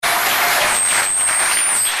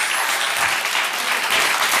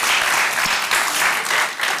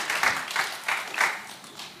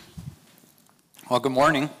Well, good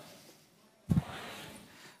morning.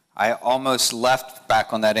 I almost left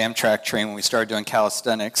back on that Amtrak train when we started doing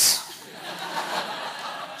calisthenics.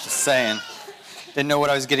 Just saying. Didn't know what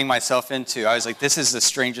I was getting myself into. I was like, this is the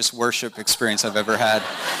strangest worship experience I've ever had.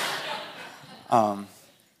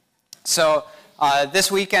 So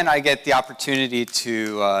this weekend I get the opportunity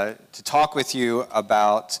to talk with you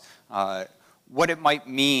about what it might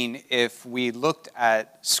mean if we looked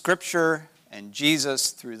at Scripture and Jesus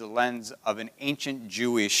through the lens of an ancient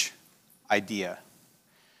Jewish idea.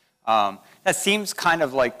 That seems kind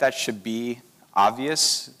of like that should be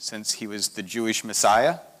obvious since he was the Jewish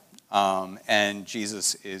Messiah, and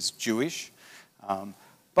Jesus is Jewish.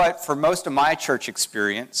 But for most of my church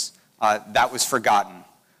experience, that was forgotten.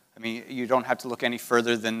 I mean, you don't have to look any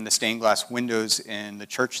further than the stained glass windows in the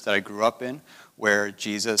church that I grew up in, where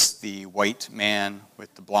Jesus, the white man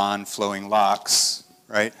with the blonde flowing locks,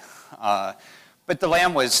 right? But the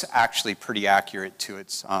lamb was actually pretty accurate to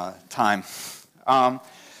its time.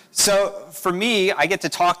 So for me, I get to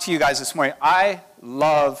talk to you guys this morning. I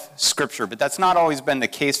love Scripture, but that's not always been the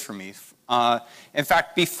case for me. In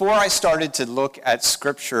fact, before I started to look at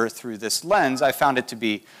Scripture through this lens, I found it to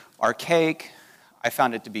be archaic. I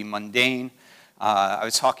found it to be mundane. I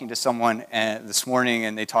was talking to someone this morning,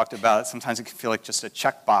 and they talked about sometimes it can feel like just a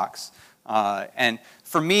checkbox. And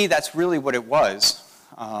for me, that's really what it was,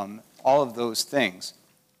 all of those things.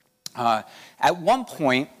 At one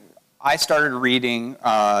point, I started reading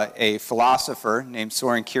a philosopher named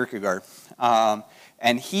Søren Kierkegaard,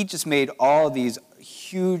 and he just made all these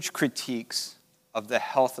huge critiques of the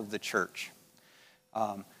health of the church.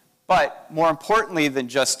 But more importantly than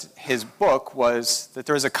just his book was that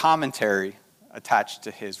there was a commentary attached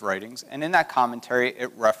to his writings, and in that commentary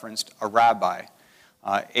it referenced a rabbi,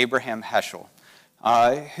 Abraham Heschel,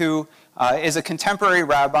 who is a contemporary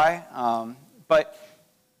rabbi, but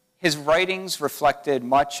his writings reflected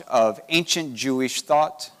much of ancient Jewish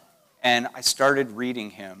thought, and I started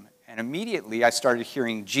reading him, and immediately I started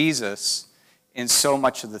hearing Jesus in so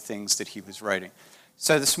much of the things that he was writing.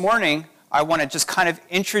 So this morning, I want to just kind of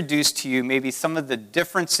introduce to you maybe some of the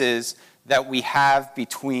differences that we have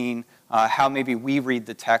between how maybe we read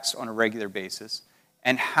the text on a regular basis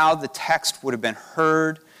and how the text would have been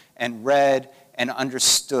heard and read and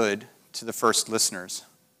understood to the first listeners.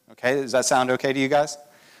 Okay, does that sound okay to you guys?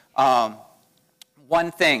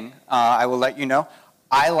 One thing I will let you know,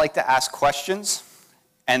 I like to ask questions,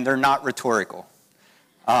 and they're not rhetorical.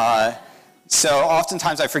 So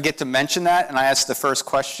oftentimes I forget to mention that, and I ask the first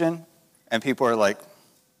question, and people are like,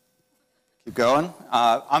 keep going.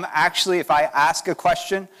 I'm actually, if I ask a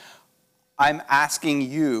question, I'm asking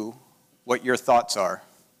you what your thoughts are,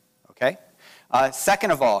 okay?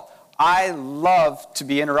 Second of all, I love to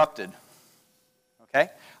be interrupted, okay?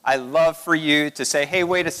 I love for you to say, hey,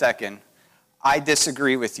 wait a second, I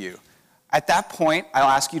disagree with you. At that point, I'll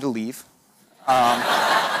ask you to leave.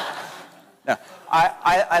 No,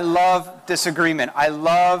 I love disagreement. I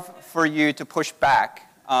love for you to push back.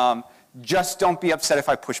 Just don't be upset if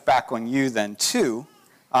I push back on you then, too.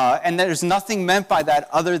 And there's nothing meant by that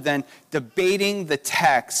other than debating the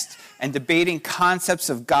text and debating concepts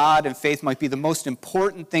of God and faith might be the most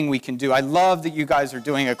important thing we can do. I love that you guys are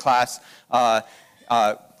doing a class,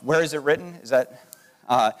 Where Is It Written? Is that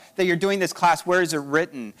you're doing this class, Where Is It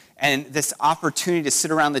Written? And this opportunity to sit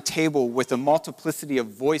around the table with a multiplicity of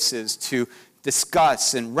voices to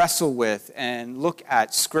discuss and wrestle with and look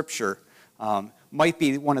at Scripture might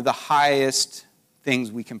be one of the highest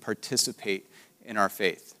things we can participate in our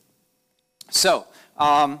faith. So,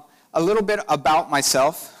 a little bit about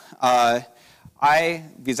myself.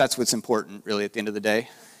 Because that's what's important, really, at the end of the day.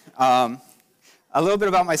 A little bit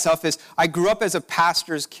about myself is I grew up as a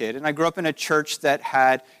pastor's kid, and I grew up in a church that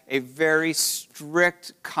had a very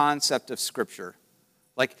strict concept of Scripture.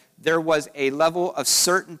 Like, there was a level of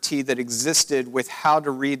certainty that existed with how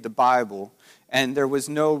to read the Bible, and there was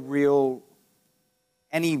no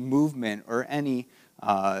any movement or any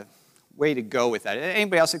way to go with that.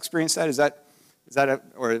 Anybody else experience that? Is that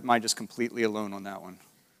or am I just completely alone on that one?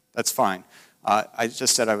 That's fine. I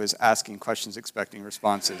just said I was asking questions, expecting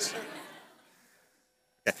responses.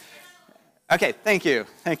 Okay, thank you.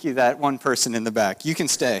 Thank you, that one person in the back. You can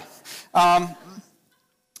stay. And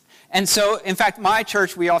so, in fact, my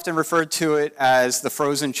church, we often refer to it as the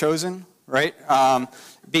frozen chosen, right?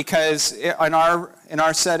 Because in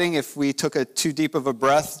our setting, if we took a too deep of a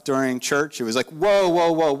breath during church, it was like, whoa,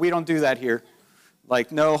 whoa, whoa, we don't do that here.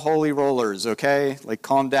 Like, no holy rollers, okay? Like,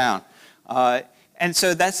 calm down. And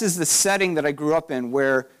so this is the setting that I grew up in,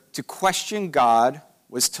 where to question God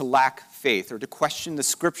was to lack faith, or to question the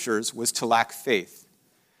Scriptures was to lack faith.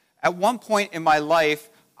 At one point in my life,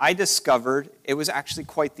 I discovered it was actually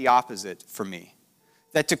quite the opposite for me.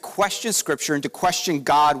 That to question Scripture and to question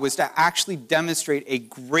God was to actually demonstrate a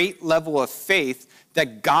great level of faith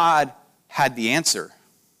that God had the answer.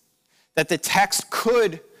 That the text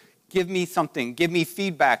could give me something, give me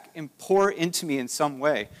feedback, and pour into me in some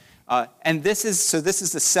way. And this is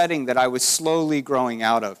the setting that I was slowly growing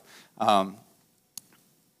out of.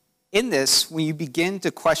 In this, when you begin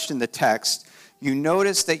to question the text, you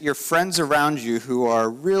notice that your friends around you who are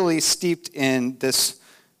really steeped in this.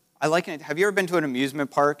 I like it. Have you ever been to an amusement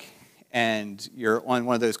park and you're on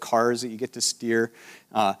one of those cars that you get to steer,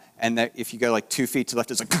 and that if you go like 2 feet to the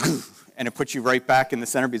left, it's like, and it puts you right back in the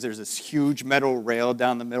center because there's this huge metal rail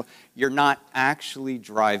down the middle. You're not actually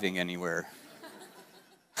driving anywhere.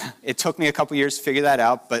 It took me a couple years to figure that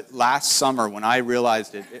out, but last summer when I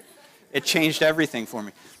realized it changed everything for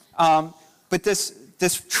me. But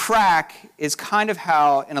this track is kind of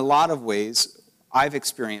how, in a lot of ways, I've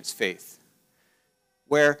experienced faith.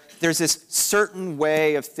 Where there's this certain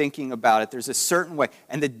way of thinking about it, there's a certain way,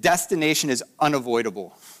 and the destination is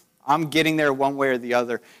unavoidable. I'm getting there one way or the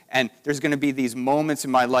other, and there's going to be these moments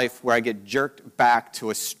in my life where I get jerked back to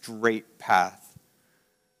a straight path.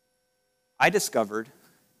 I discovered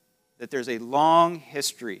that there's a long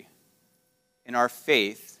history in our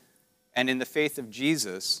faith and in the faith of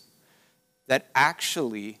Jesus that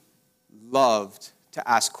actually loved to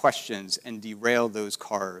ask questions and derail those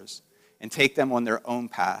cars and take them on their own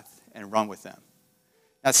path and run with them.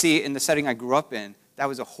 Now see, in the setting I grew up in, that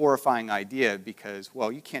was a horrifying idea because,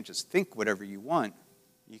 well, you can't just think whatever you want.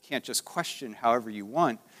 You can't just question however you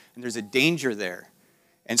want, and there's a danger there.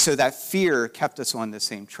 And so that fear kept us on the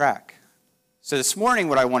same track. So this morning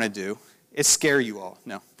what I want to do is scare you all.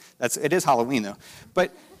 No, it is Halloween though.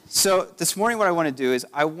 But so this morning what I want to do is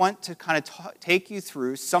I want to kind of take you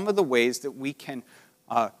through some of the ways that we can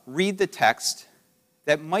read the text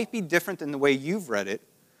that might be different than the way you've read it,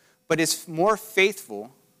 but is more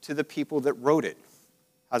faithful to the people that wrote it.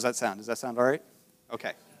 How's that sound? Does that sound all right?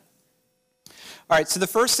 Okay. All right, so the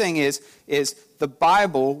first thing is the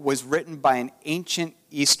Bible was written by an ancient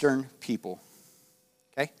Eastern people,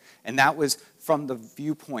 okay? And that was from the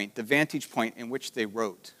viewpoint, the vantage point in which they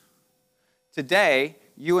wrote. Today,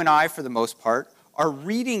 you and I, for the most part, are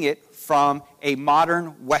reading it from a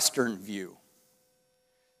modern Western view.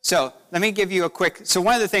 So let me give you so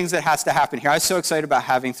one of the things that has to happen here, I was so excited about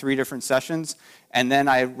having 3 different sessions, and then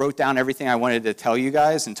I wrote down everything I wanted to tell you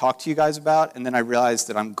guys and talk to you guys about, and then I realized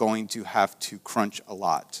that I'm going to have to crunch a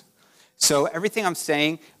lot. So everything I'm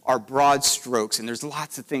saying are broad strokes, and there's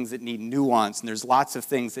lots of things that need nuance, and there's lots of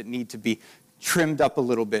things that need to be trimmed up a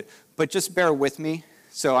little bit. But just bear with me.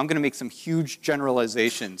 So I'm going to make some huge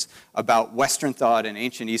generalizations about Western thought and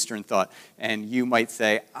ancient Eastern thought, and you might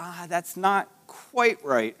say, that's not quite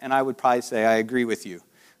right, and I would probably say I agree with you.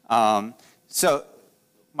 So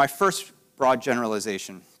my first broad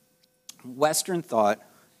generalization, Western thought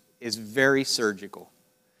is very surgical.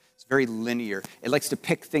 It's very linear. It likes to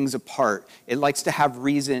pick things apart. It likes to have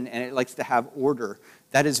reason, and it likes to have order.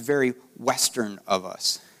 That is very Western of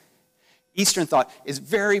us. Eastern thought is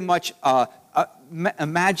very much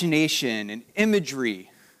imagination and imagery.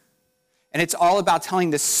 And it's all about telling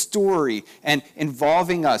this story and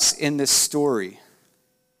involving us in this story.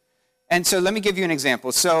 And so let me give you an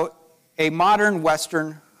example. So a modern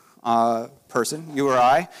Western person, you or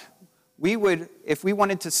I, we would, if we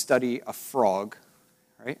wanted to study a frog,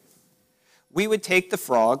 right, we would take the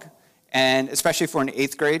frog, and especially for an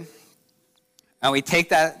 8th grade, and we take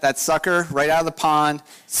that sucker right out of the pond,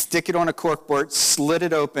 stick it on a corkboard, slit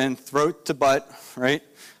it open, throat to butt, right?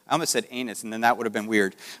 I almost said anus, and then that would have been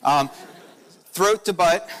weird. Throat to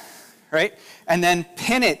butt, right? And then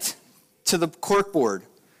pin it to the corkboard.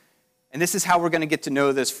 And this is how we're going to get to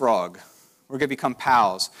know this frog. We're going to become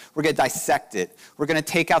pals. We're going to dissect it. We're going to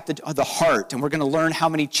take out the heart, and we're going to learn how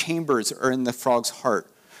many chambers are in the frog's heart.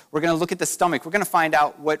 We're going to look at the stomach. We're going to find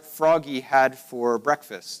out what Froggy had for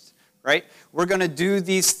breakfast, right? We're going to do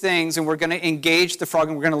these things, and we're going to engage the frog,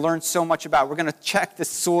 and we're going to learn so much about it. We're going to check the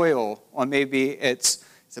soil on maybe is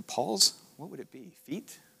it paws? What would it be?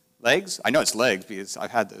 Feet? Legs? I know it's legs because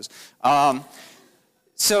I've had those.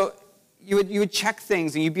 So you would check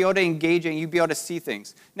things, and you'd be able to engage it, and you'd be able to see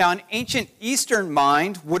things. Now, an ancient Eastern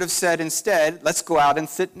mind would have said instead, let's go out and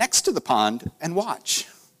sit next to the pond and watch.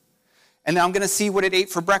 And now I'm going to see what it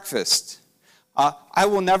ate for breakfast. I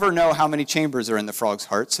will never know how many chambers are in the frog's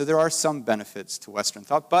heart, so there are some benefits to Western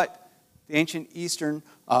thought. But the ancient Eastern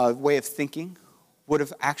way of thinking would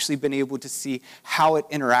have actually been able to see how it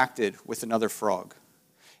interacted with another frog.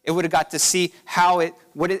 It would have got to see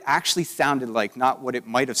what it actually sounded like, not what it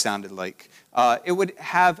might have sounded like. It would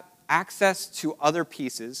have access to other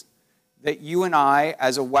pieces that you and I,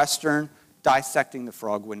 as a Western, dissecting the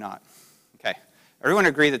frog would not. Okay. Everyone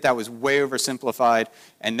agree that that was way oversimplified,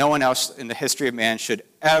 and no one else in the history of man should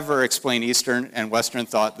ever explain Eastern and Western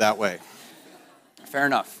thought that way. Fair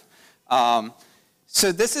enough.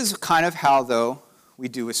 So this is kind of how, though, we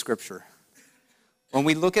do with Scripture. When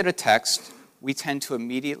we look at a text, we tend to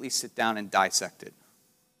immediately sit down and dissect it.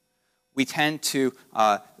 We tend to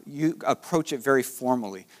approach it very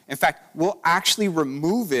formally. In fact, we'll actually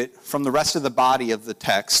remove it from the rest of the body of the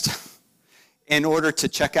text in order to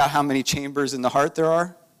check out how many chambers in the heart there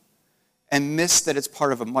are, and miss that it's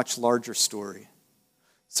part of a much larger story.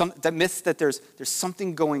 That miss that there's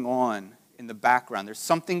something going on in the background. There's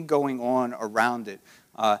something going on around it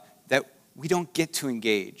that we don't get to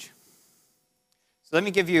engage. So let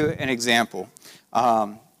me give you an example.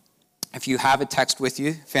 If you have a text with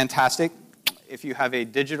you, fantastic. If you have a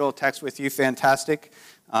digital text with you, fantastic.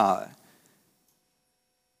 Let's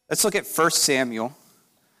look at 1 Samuel.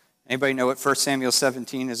 Anybody know what 1 Samuel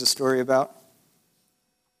 17 is a story about?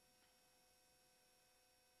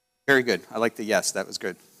 Very good. I like the yes. That was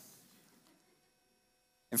good.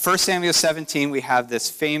 In 1 Samuel 17, we have this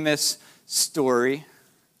famous story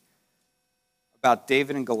about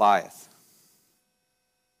David and Goliath.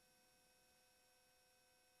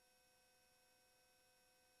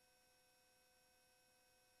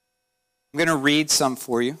 I'm going to read some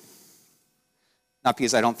for you. Not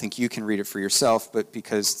because I don't think you can read it for yourself, but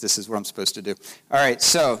because this is what I'm supposed to do. All right,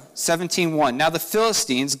 so 17:1. Now the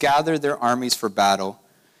Philistines gathered their armies for battle,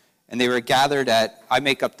 and they were gathered at, I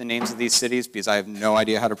make up the names of these cities because I have no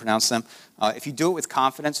idea how to pronounce them. If you do it with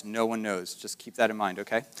confidence, no one knows. Just keep that in mind,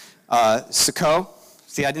 okay? Socoh.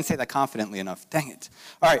 See, I didn't say that confidently enough. Dang it.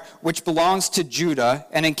 All right, which belongs to Judah,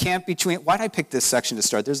 and encamped between... Why did I pick this section to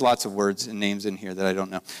start? There's lots of words and names in here that I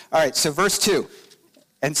don't know. All right, so verse 2.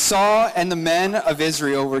 And Saul and the men of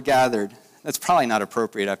Israel were gathered. That's probably not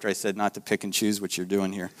appropriate after I said not to pick and choose what you're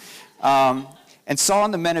doing here. And Saul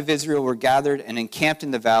and the men of Israel were gathered and encamped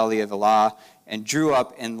in the valley of Elah and drew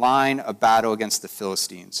up in line of battle against the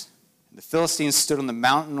Philistines. The Philistines stood on the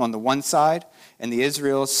mountain on the one side, and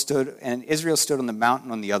Israel stood on the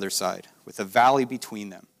mountain on the other side, with a valley between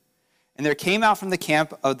them. And there came out from the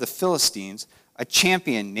camp of the Philistines a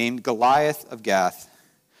champion named Goliath of Gath,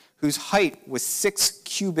 whose height was 6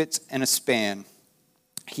 cubits and a span.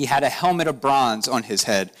 He had a helmet of bronze on his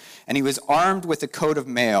head, and he was armed with a coat of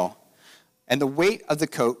mail. And the weight of the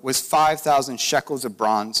coat was 5,000 shekels of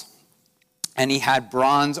bronze. And he had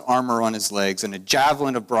bronze armor on his legs, and a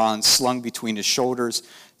javelin of bronze slung between his shoulders.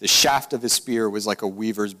 The shaft of his spear was like a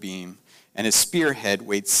weaver's beam, and his spearhead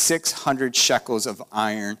weighed 600 shekels of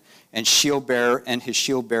iron, and his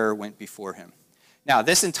shield bearer went before him. Now,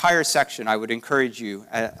 this entire section, I would encourage you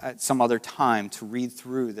at some other time to read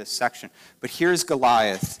through this section. But here's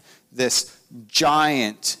Goliath, this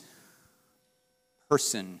giant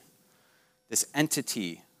person, this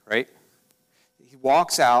entity, right? He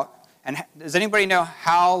walks out, and does anybody know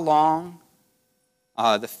how long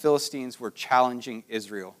the Philistines were challenging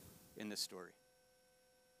Israel in this story?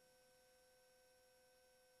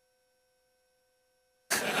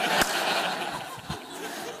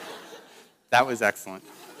 That was excellent.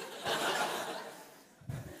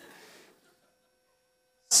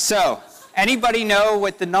 So, anybody know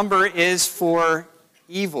what the number is for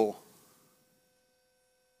evil?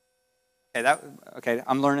 Okay,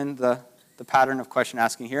 I'm learning the pattern of question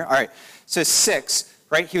asking here. All right, so 6,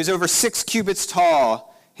 right? He was over 6 cubits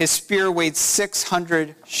tall. His spear weighed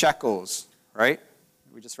 600 shekels, right?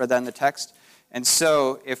 We just read that in the text. And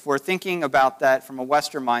so if we're thinking about that from a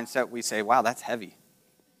Western mindset, we say, wow, that's heavy,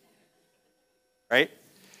 right?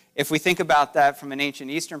 If we think about that from an ancient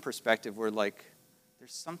Eastern perspective, we're like,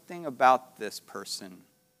 there's something about this person.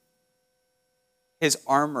 His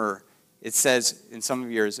armor, it says, in some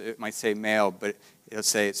of yours, it might say mail, but it'll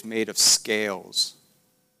say it's made of scales.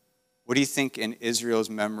 What do you think in Israel's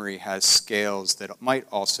memory has scales that might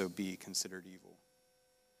also be considered evil?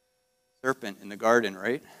 Serpent in the garden,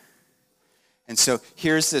 right? And so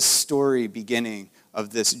here's this story beginning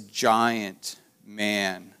of this giant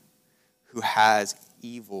man who has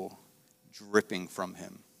evil dripping from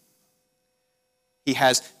him. He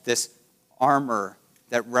has this armor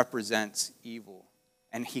that represents evil.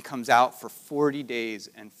 And he comes out for 40 days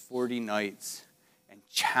and 40 nights and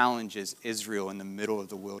challenges Israel in the middle of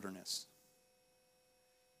the wilderness.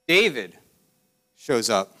 David shows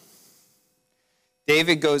up.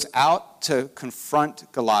 David goes out to confront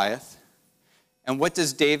Goliath. And what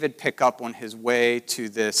does David pick up on his way to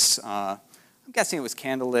this, I'm guessing it was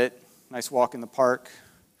candlelit, nice walk in the park,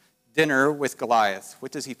 dinner with Goliath?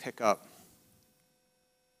 What does he pick up?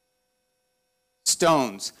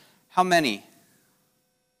 stones. How many?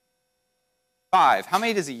 5. How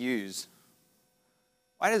many does he use?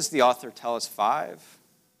 Why does the author tell us 5?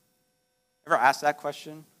 Ever ask that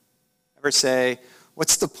question? Ever say,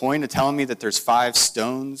 what's the point of telling me that there's 5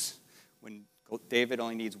 stones when David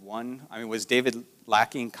only needs 1? I mean, was David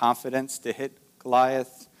lacking confidence to hit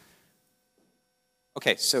Goliath?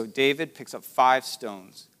 Okay, so David picks up 5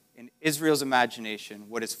 stones. In Israel's imagination,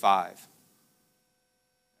 what is 5?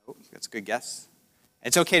 Oh, that's a good guess.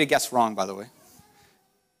 It's okay to guess wrong, by the way.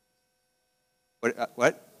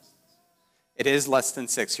 What? It is less than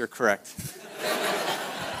 6. You're correct.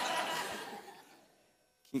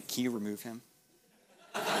 Can you remove him?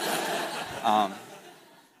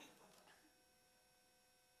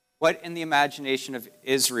 What in the imagination of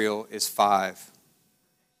Israel is 5?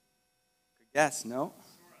 Good guess, no?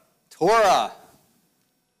 Torah.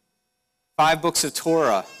 5 books of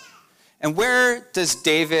Torah. And where does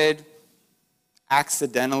David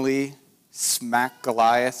accidentally smack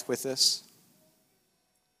Goliath with this?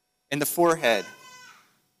 In the forehead.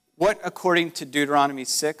 What, according to Deuteronomy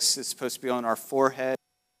 6, is supposed to be on our forehead?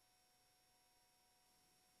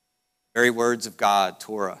 Very words of God,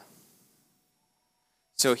 Torah.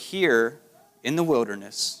 So here, in the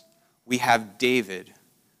wilderness, we have David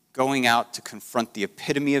going out to confront the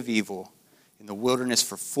epitome of evil in the wilderness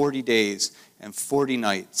for 40 days and 40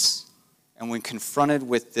 nights. And when confronted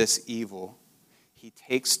with this evil, he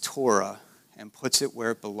takes Torah and puts it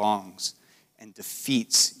where it belongs and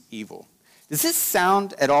defeats evil. Does this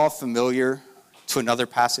sound at all familiar to another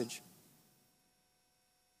passage?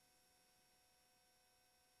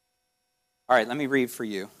 All right, let me read for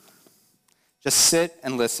you. Just sit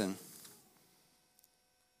and listen.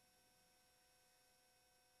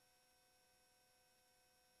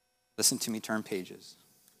 Listen to me turn pages.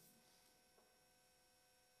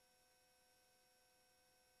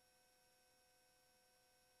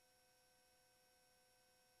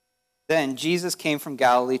 Then Jesus came from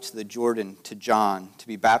Galilee to the Jordan to John to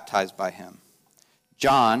be baptized by him.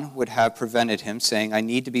 John would have prevented him, saying, I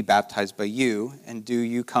need to be baptized by you, and do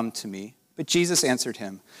you come to me? But Jesus answered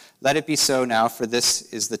him, let it be so now, for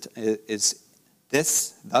thus it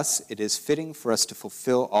is fitting for us to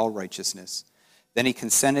fulfill all righteousness. Then he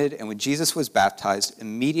consented, and when Jesus was baptized,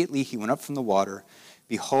 immediately he went up from the water.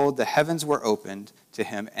 Behold, the heavens were opened to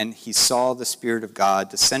him, and he saw the Spirit of God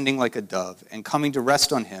descending like a dove and coming to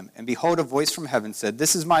rest on him. And behold, a voice from heaven said,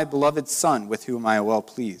 this is my beloved Son, with whom I am well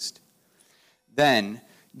pleased. Then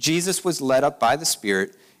Jesus was led up by the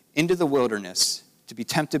Spirit into the wilderness to be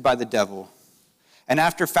tempted by the devil. And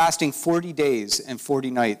after fasting 40 days and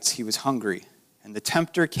 40 nights, he was hungry. And the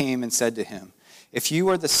tempter came and said to him, if you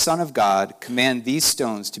are the Son of God, command these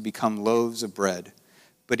stones to become loaves of bread.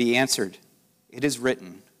 But he answered, it is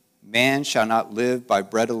written, man shall not live by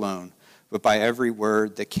bread alone, but by every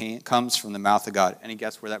word that comes from the mouth of God. Any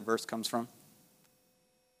guess where that verse comes from?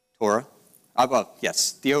 Torah? Well,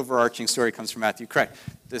 yes, the overarching story comes from Matthew. Correct.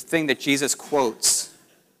 The thing that Jesus quotes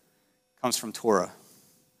comes from Torah.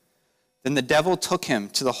 Then the devil took him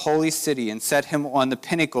to the holy city and set him on the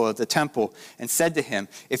pinnacle of the temple and said to him,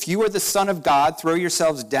 if you are the Son of God, throw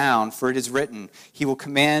yourselves down, for it is written, he will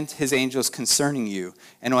command his angels concerning you,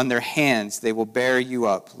 and on their hands they will bear you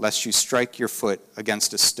up, lest you strike your foot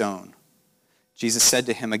against a stone. Jesus said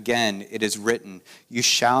to him again, it is written, you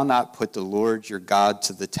shall not put the Lord your God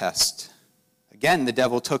to the test. Again, the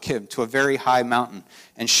devil took him to a very high mountain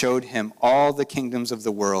and showed him all the kingdoms of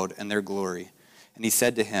the world and their glory. And he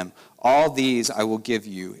said to him, all these I will give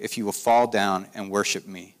you if you will fall down and worship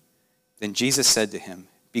me. Then Jesus said to him,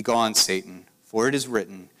 begone, Satan, for it is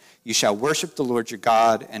written, you shall worship the Lord your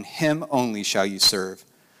God, and him only shall you serve.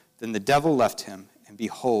 Then the devil left him, and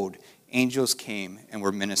behold, angels came and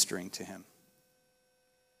were ministering to him.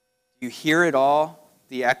 Do you hear it all,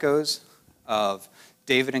 the echoes of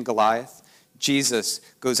David and Goliath? Jesus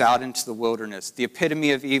goes out into the wilderness. The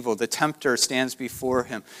epitome of evil, the tempter stands before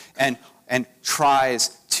him and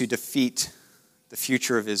tries to defeat the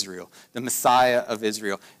future of Israel, the Messiah of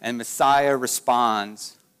Israel. And Messiah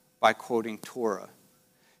responds by quoting Torah.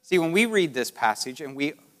 See, when we read this passage, and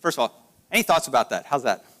first of all, any thoughts about that? How's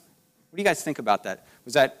that? What do you guys think about that?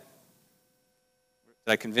 Did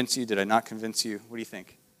I convince you? Did I not convince you? What do you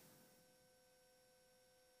think?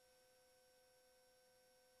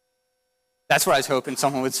 That's what I was hoping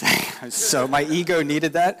someone would say. So my ego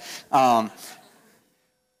needed that.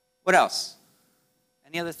 What else?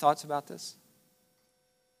 Any other thoughts about this?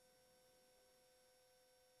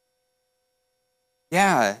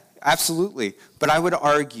 Yeah, absolutely. But I would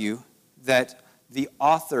argue that the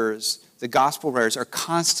author's the gospel writers are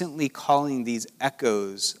constantly calling these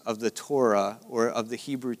echoes of the Torah or of the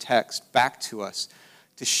Hebrew text back to us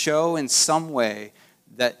to show in some way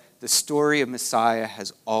that the story of Messiah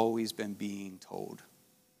has always been being told.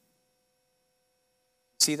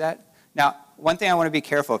 See that? Now, one thing I want to be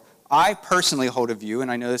careful of, I personally hold a view,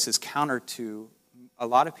 and I know this is counter to a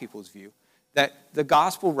lot of people's view, that the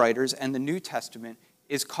gospel writers and the New Testament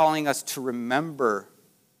is calling us to remember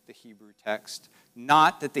the Hebrew text,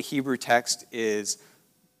 not that the Hebrew text is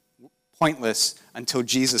pointless until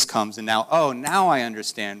Jesus comes and now I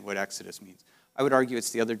understand what Exodus means. I would argue it's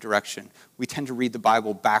the other direction. We tend to read the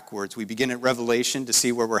Bible backwards. We begin at Revelation to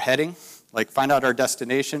see where we're heading, like find out our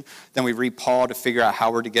destination. Then we read Paul to figure out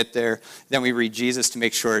how we're to get there. Then we read Jesus to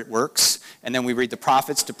make sure it works. And then we read the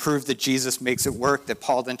prophets to prove that Jesus makes it work, that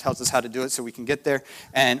Paul then tells us how to do it so we can get there.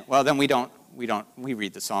 And, well, then we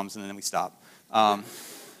read the Psalms and then we stop.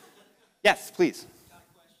 Yes, please.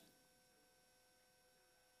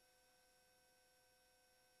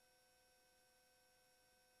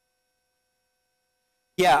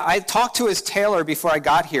 Yeah, I talked to his tailor before I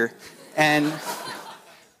got here, and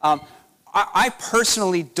I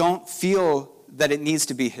personally don't feel that it needs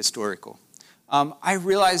to be historical. I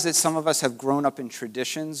realize that some of us have grown up in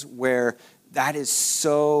traditions where that is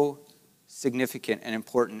so significant and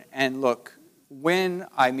important. And look, when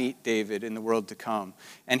I meet David in the world to come,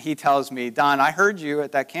 and he tells me, Don, I heard you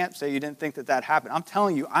at that camp say you didn't think that happened. I'm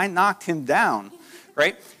telling you, I knocked him down,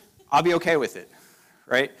 right? I'll be okay with it,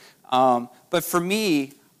 right? But for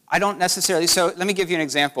me, I don't necessarily, so let me give you an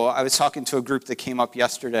example. I was talking to a group that came up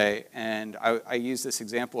yesterday, and I used this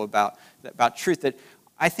example about truth, that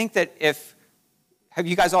I think that have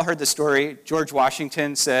you guys all heard the story? George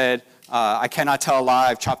Washington said, I cannot tell a lie,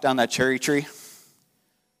 I've chopped down that cherry tree.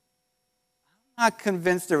 I'm not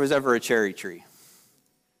convinced there was ever a cherry tree,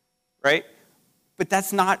 right? But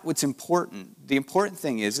that's not what's important. The important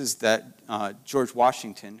thing is that George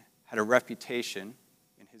Washington had a reputation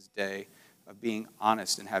in his day of being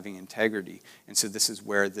honest and having integrity. And so this is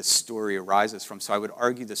where this story arises from. So I would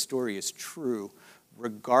argue the story is true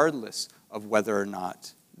regardless of whether or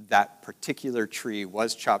not that particular tree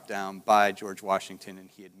was chopped down by George Washington and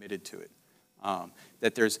he admitted to it.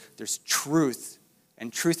 That there's truth,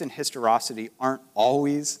 and truth and historicity aren't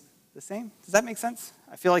always the same. Does that make sense?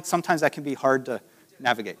 I feel like sometimes that can be hard to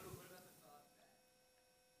navigate.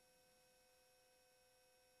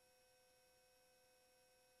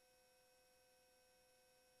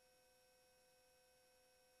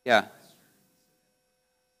 Yeah.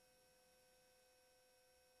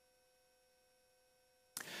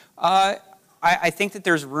 I think that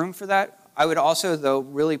there's room for that. I would also, though,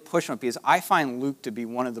 really push on it because I find Luke to be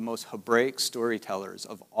one of the most Hebraic storytellers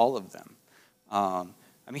of all of them.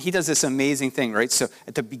 I mean, he does this amazing thing, right? So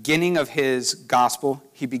at the beginning of his gospel,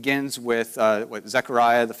 he begins with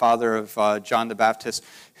Zechariah, the father of John the Baptist,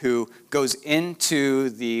 who goes into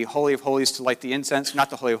the Holy of Holies to light the incense. Not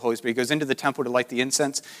the Holy of Holies, but he goes into the temple to light the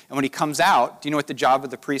incense. And when he comes out, do you know what the job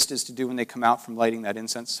of the priest is to do when they come out from lighting that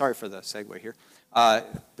incense? Sorry for the segue here.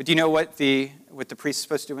 But do you know what the priest is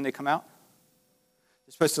supposed to do when they come out?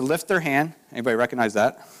 They're supposed to lift their hand. Anybody recognize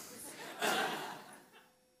that?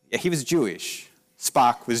 Yeah, he was Jewish.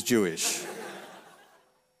 Spock was Jewish.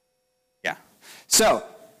 Yeah. So,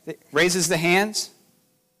 raises the hands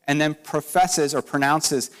and then professes or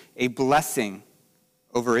pronounces a blessing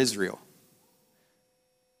over Israel.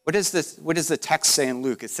 What does the text say in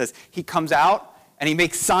Luke? It says he comes out and he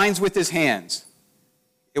makes signs with his hands.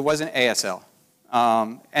 It wasn't ASL.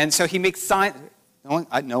 And so he makes signs.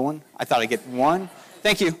 No one? I thought I'd get one.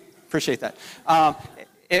 Thank you. Appreciate that.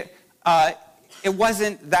 It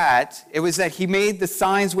wasn't that. It was that he made the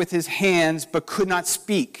signs with his hands but could not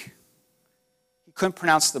speak. He couldn't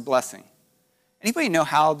pronounce the blessing. Anybody know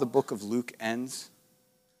how the book of Luke ends?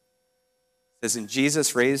 It says, and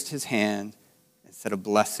Jesus raised his hand and said a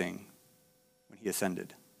blessing when he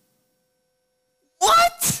ascended.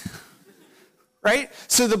 What? Right?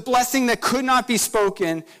 So the blessing that could not be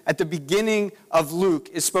spoken at the beginning of Luke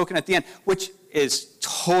is spoken at the end, which is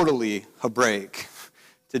totally Hebraic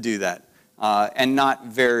to do that. And not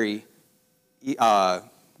very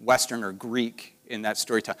Western or Greek in that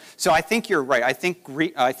storytelling. So I think you're right. I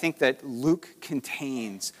think that Luke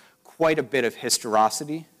contains quite a bit of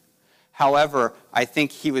historicity. However, I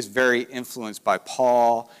think he was very influenced by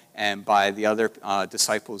Paul and by the other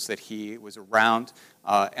disciples that he was around,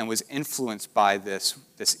 and was influenced by this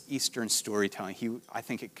Eastern storytelling. I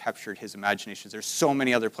think it captured his imagination. There's so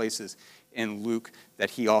many other places in Luke that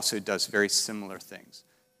he also does very similar things.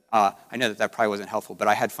 I know that probably wasn't helpful, but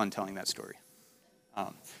I had fun telling that story.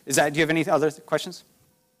 Do you have any other questions?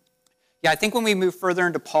 Yeah, I think when we move further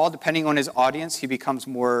into Paul, depending on his audience, he becomes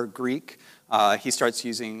more Greek. He starts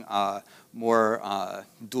using more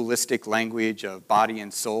dualistic language of body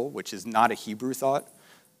and soul, which is not a Hebrew thought.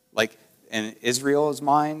 Like in Israel's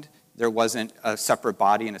mind, there wasn't a separate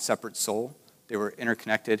body and a separate soul. They were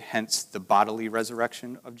interconnected, hence the bodily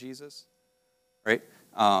resurrection of Jesus, right?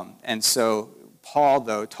 And so Paul,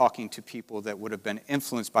 though, talking to people that would have been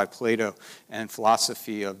influenced by Plato and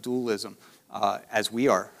philosophy of dualism, as we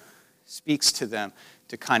are, speaks to them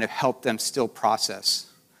to kind of help them still process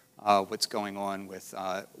what's going on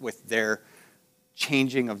with their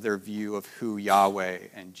changing of their view of who Yahweh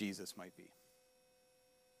and Jesus might be.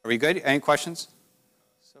 Are we good? Any questions?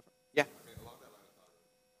 Yeah.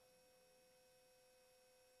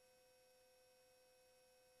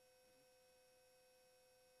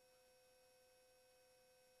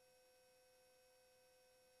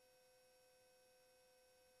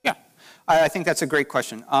 Yeah, I think that's a great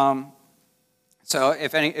question. So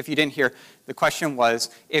if you didn't hear, the question was,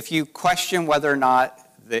 if you question whether or not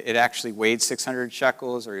it actually weighed 600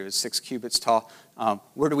 shekels or it was 6 cubits tall,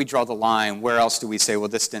 where do we draw the line? Where else do we say, well,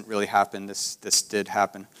 this didn't really happen, this did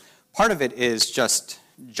happen? Part of it is just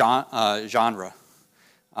genre.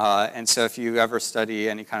 And so if you ever study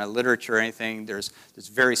any kind of literature or anything, there's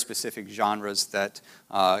very specific genres that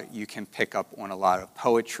you can pick up on, a lot of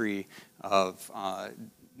poetry, of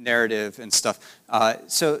narrative and stuff.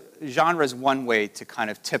 So genre is one way to kind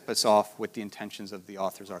of tip us off what the intentions of the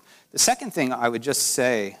authors are. The second thing I would just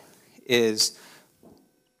say is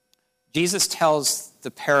Jesus tells the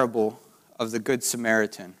parable of the Good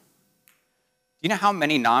Samaritan. Do you know how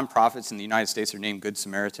many non-prophets in the United States are named Good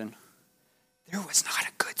Samaritan? There was not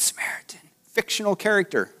a Good Samaritan. Fictional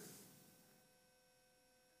character.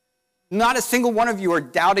 Not a single one of you are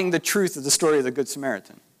doubting the truth of the story of the Good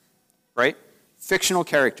Samaritan, right? Fictional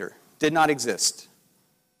character, did not exist,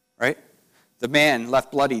 right? The man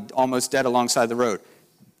left bloody, almost dead alongside the road,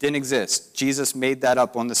 didn't exist. Jesus made that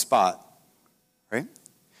up on the spot, right?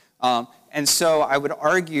 And so I would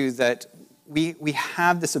argue that we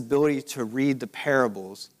have this ability to read the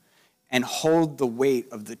parables and hold the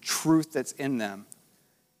weight of the truth that's in them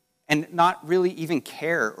and not really even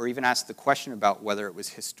care or even ask the question about whether it was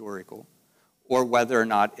historical or whether or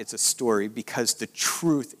not it's a story, because the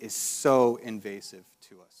truth is so invasive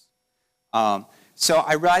to us. So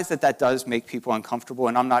I realize that does make people uncomfortable,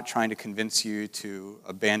 and I'm not trying to convince you to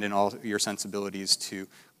abandon all your sensibilities to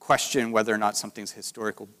question whether or not something's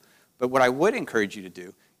historical. But what I would encourage you to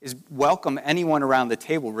do is welcome anyone around the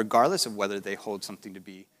table, regardless of whether they hold something to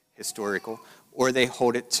be historical or they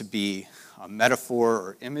hold it to be a metaphor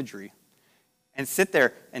or imagery, and sit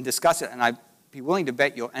there and discuss it. And I'd be willing to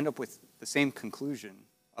bet you'll end up with the same conclusion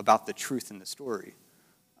about the truth in the story.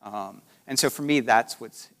 And so for me, that's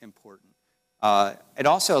what's important. It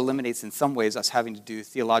also eliminates, in some ways, us having to do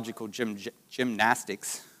theological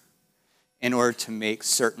gymnastics in order to make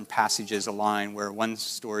certain passages align, where one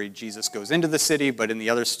story, Jesus goes into the city, but in the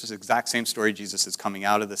other exact same story, Jesus is coming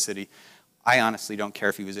out of the city. I honestly don't care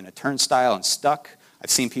if he was in a turnstile and stuck.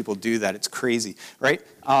 I've seen people do that. It's crazy, right?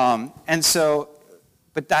 But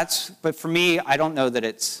for me, I don't know that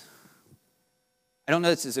it's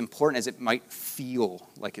as important as it might feel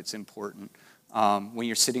like it's important when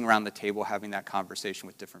you're sitting around the table having that conversation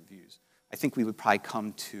with different views. I think we would probably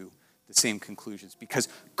come to the same conclusions, because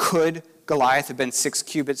could Goliath have been 6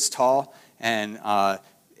 cubits tall, and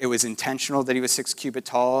it was intentional that he was 6 cubits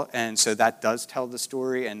tall, and so that does tell the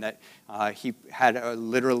story, and that he had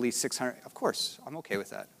literally 600? Of course, I'm okay with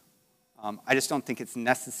that. I just don't think it's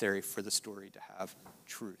necessary for the story to have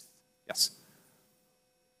truth. Yes?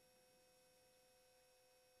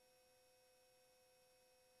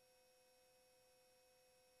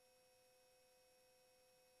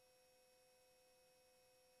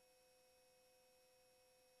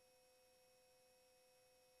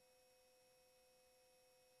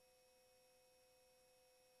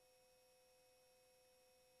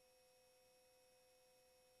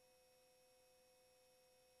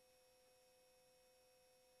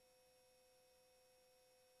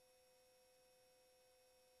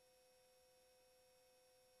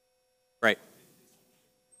 Right.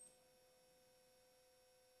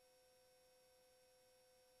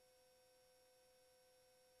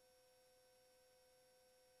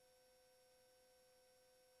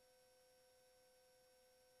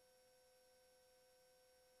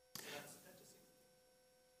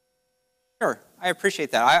 Sure, I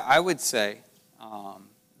appreciate that. I would say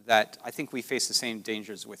that I think we face the same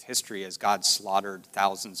dangers with history, as God slaughtered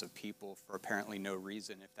thousands of people for apparently no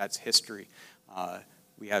reason. If that's history,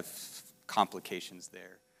 we have complications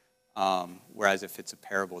there. Whereas if it's a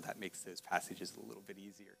parable, that makes those passages a little bit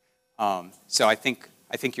easier. So I think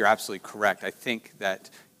you're absolutely correct. I think that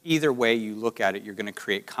either way you look at it, you're going to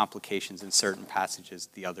create complications in certain passages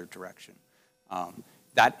the other direction.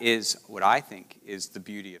 That is what I think is the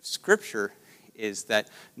beauty of Scripture, is that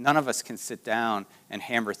none of us can sit down and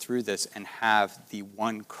hammer through this and have the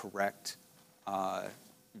one correct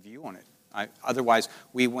view on it. Otherwise,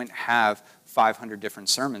 we wouldn't have 500 different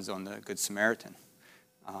sermons on the Good Samaritan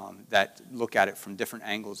that look at it from different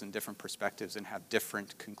angles and different perspectives and have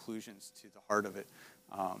different conclusions to the heart of it.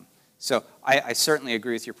 So I certainly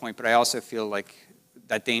agree with your point, but I also feel like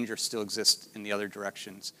that danger still exists in the other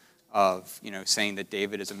directions of, saying that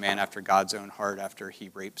David is a man after God's own heart after he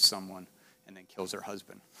rapes someone and then kills her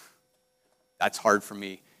husband. That's hard for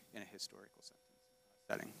me in a historical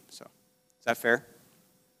setting. So, is that fair?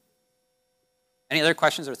 Any other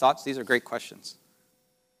questions or thoughts? These are great questions.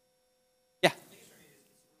 Yeah.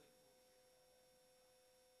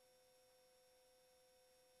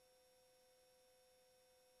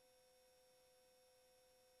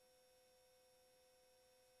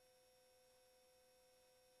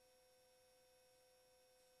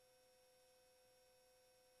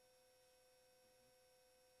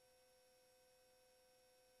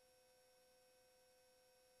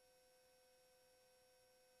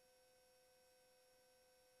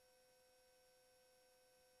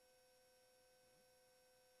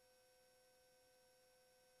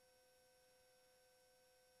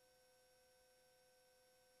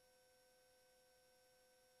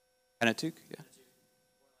 Pentateuch, yeah.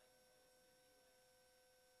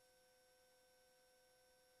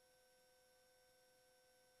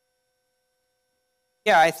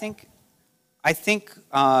 Yeah, I think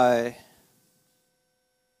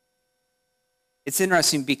it's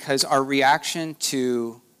interesting because our reaction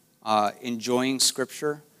to enjoying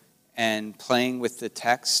Scripture and playing with the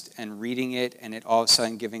text and reading it and it all of a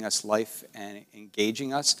sudden giving us life and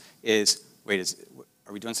engaging us is,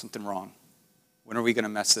 are we doing something wrong? When are we going to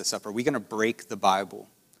mess this up? Are we going to break the Bible?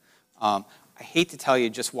 I hate to tell you,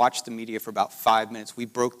 just watch the media for about 5 minutes. We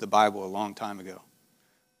broke the Bible a long time ago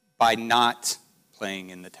by not playing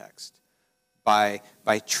in the text, by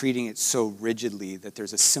treating it so rigidly that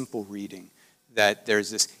there's a simple reading, that there's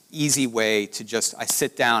this easy way to just, I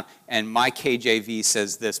sit down and my KJV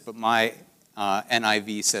says this, but my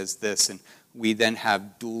NIV says this, and we then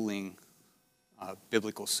have dueling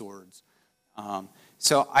biblical swords.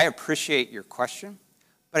 So I appreciate your question,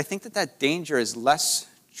 but I think that danger is less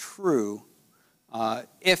true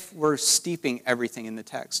if we're steeping everything in the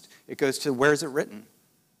text. It goes to, where is it written?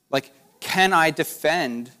 Like, can I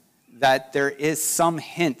defend that there is some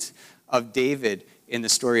hint of David in the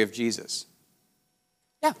story of Jesus?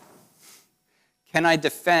 Yeah. Can I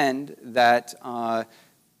defend that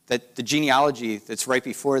that the genealogy that's right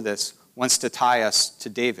before this wants to tie us to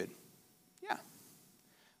David? Yeah.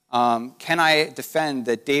 Can I defend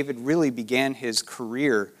that David really began his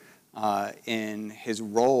career in his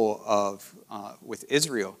role of with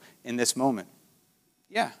Israel in this moment?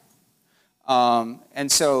 Yeah.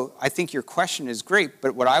 And so I think your question is great,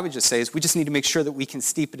 but what I would just say is we just need to make sure that we can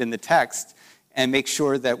steep it in the text and make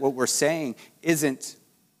sure that what we're saying isn't,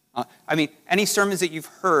 any sermons that you've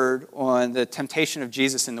heard on the temptation of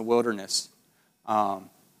Jesus in the wilderness,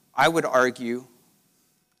 I would argue,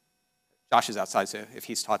 Josh is outside, so if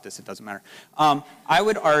he's taught this, it doesn't matter. I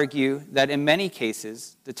would argue that in many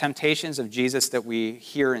cases, the temptations of Jesus that we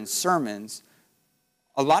hear in sermons,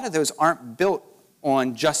 a lot of those aren't built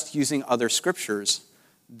on just using other scriptures.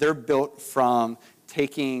 They're built from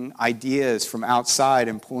taking ideas from outside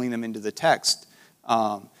and pulling them into the text.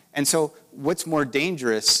 And so what's more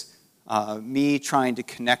dangerous, me trying to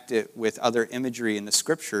connect it with other imagery in the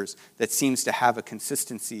scriptures that seems to have a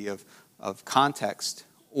consistency of context,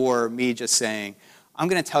 or me just saying, I'm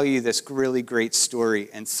going to tell you this really great story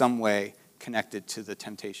in some way connected to the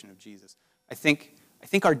temptation of Jesus. I think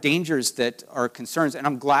our dangers that are concerns, and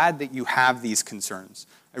I'm glad that you have these concerns.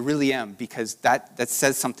 I really am, because that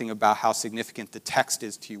says something about how significant the text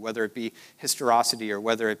is to you, whether it be historicity or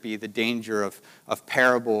whether it be the danger of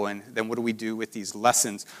parable, and then what do we do with these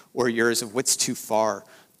lessons, or yours of what's too far.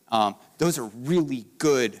 Those are really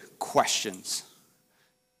good questions.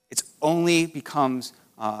 It only becomes,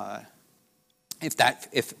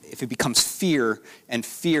 if it becomes fear, and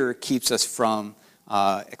fear keeps us from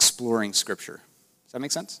exploring Scripture. Does that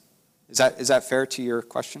make sense? Is that fair to your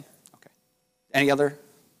question? Okay. Any other?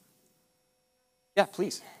 Yeah,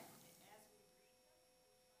 please.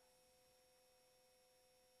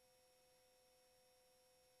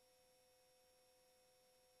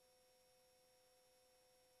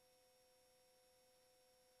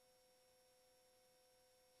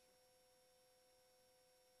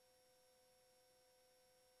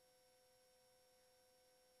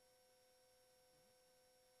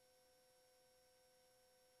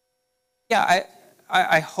 Yeah,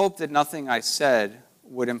 I hope that nothing I said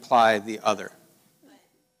would imply the other.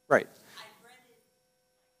 Right.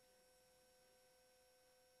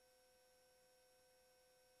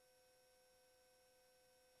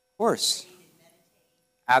 Of course.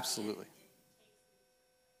 Absolutely.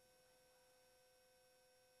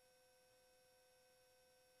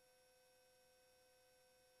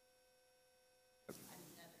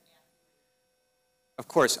 Of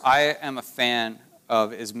course, I am a fan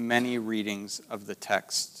of as many readings of the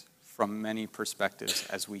text from many perspectives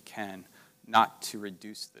as we can, not to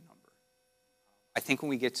reduce the number. I think when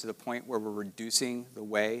we get to the point where we're reducing the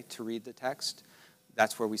way to read the text,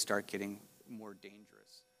 that's where we start getting more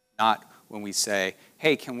dangerous. Not when we say,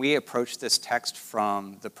 hey, can we approach this text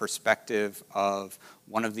from the perspective of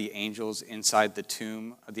one of the angels inside the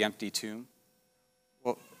tomb, the empty tomb?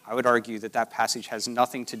 Well, I would argue that that passage has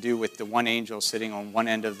nothing to do with the one angel sitting on one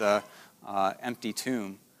end of the empty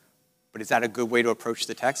tomb. But is that a good way to approach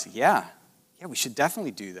the text? Yeah, we should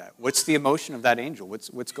definitely do that. What's the emotion of that angel?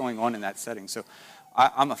 What's going on in that setting? So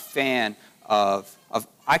I'm a fan of,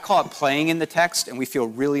 I call it playing in the text, and we feel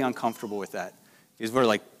really uncomfortable with that. Because we're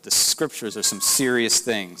like, the scriptures are some serious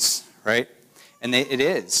things, right? And it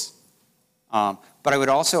is. But I would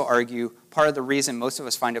also argue part of the reason most of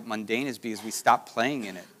us find it mundane is because we stop playing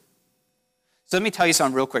in it. So let me tell you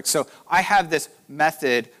something real quick. So I have this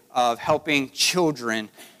method of helping children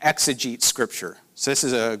exegete Scripture. So this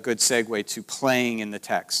is a good segue to playing in the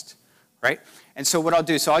text, right? And so what I'll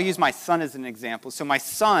do, so I'll use my son as an example. So my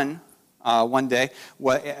son, one day,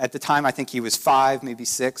 at the time I think he was 5, maybe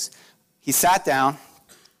 6, he sat down.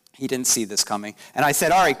 He didn't see this coming. And I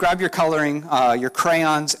said, all right, grab your coloring, your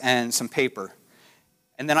crayons, and some paper.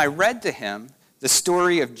 And then I read to him the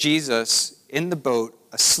story of Jesus in the boat,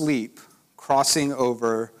 asleep, crossing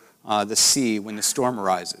over the sea when the storm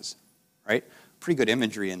arises, right? Pretty good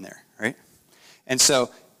imagery in there, right? And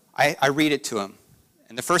so I read it to him.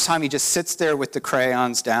 And the first time he just sits there with the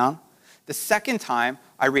crayons down. The second time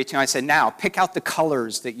I read to him, I said, now pick out the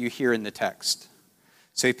colors that you hear in the text.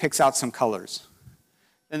 So he picks out some colors.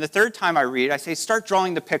 Then the third time I read, I say, start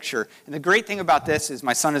drawing the picture. And the great thing about this is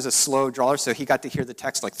my son is a slow drawer, so he got to hear the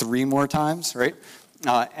text like 3 more times, right?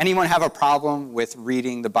 Anyone have a problem with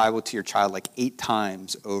reading the Bible to your child like 8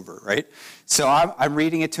 times over, right? So I'm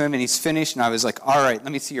reading it to him, and he's finished, and I was like, all right,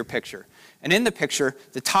 let me see your picture. And in the picture,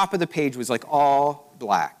 the top of the page was like all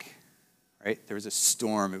black, right? There was a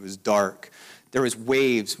storm. It was dark. There was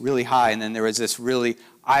waves really high, and then there was this really,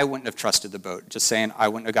 I wouldn't have trusted the boat. Just saying, I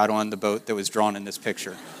wouldn't have got on the boat that was drawn in this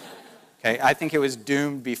picture. Okay, I think it was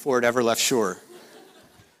doomed before it ever left shore.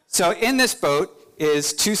 So in this boat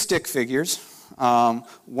is 2 stick figures,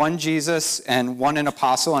 one Jesus and one an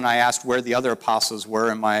apostle, and I asked where the other apostles were,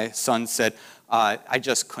 and my son said, I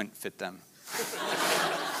just couldn't fit them.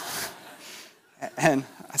 And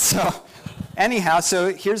so anyhow,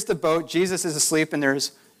 so here's the boat. Jesus is asleep, and it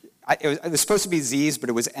was supposed to be Z's, but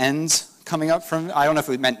it was N's coming up from, I don't know if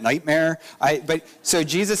it meant nightmare. So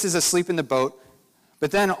Jesus is asleep in the boat, but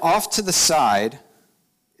then off to the side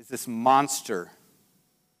is this monster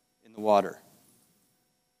in the water.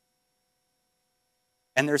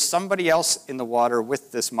 And there's somebody else in the water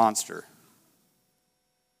with this monster.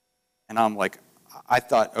 And I'm like, I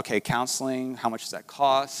thought, okay, counseling, how much does that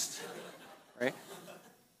cost? Right?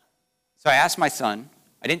 So I asked my son,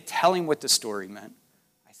 I didn't tell him what the story meant.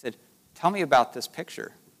 I said, tell me about this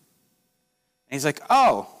picture. And he's like,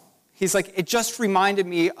 oh. He's like, it just reminded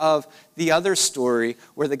me of the other story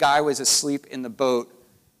where the guy was asleep in the boat,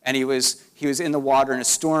 and he was in the water, and a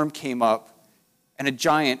storm came up, and a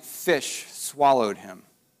giant fish swallowed him.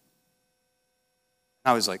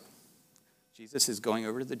 And I was like, Jesus is going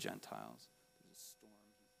over to the Gentiles. There's a storm.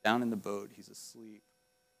 He's down in the boat. He's asleep.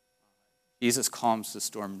 Jesus calms the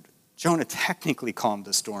storm. Jonah technically calmed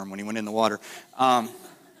the storm when he went in the water. I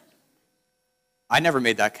never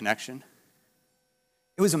made that connection.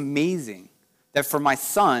 It was amazing that for my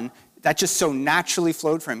son, that just so naturally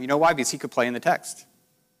flowed for him. You know why? Because he could play in the text,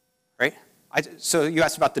 right? So you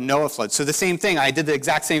asked about the Noah flood. So the same thing, I did the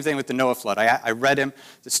exact same thing with the Noah flood. I read him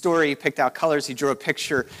the story, he picked out colors, he drew a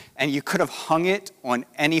picture, and you could have hung it on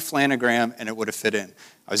any flanogram and it would have fit in.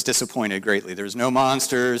 I was disappointed greatly. There was no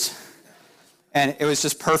monsters, and it was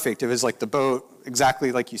just perfect. It was like the boat,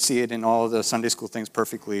 exactly like you see it in all the Sunday school things,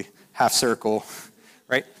 perfectly half circle,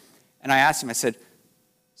 right? And I asked him, I said,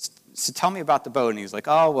 so tell me about the boat. And he's like,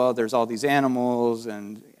 oh, well, there's all these animals,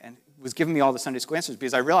 and was giving me all the Sunday school answers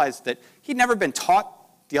because I realized that he'd never been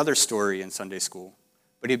taught the other story in Sunday school,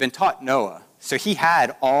 but he'd been taught Noah. So he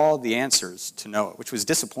had all the answers to Noah, which was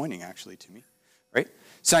disappointing, actually, to me, right?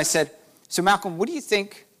 So I said, so Malcolm, what do you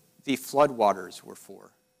think the floodwaters were for?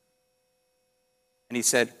 And he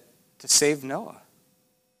said, to save Noah.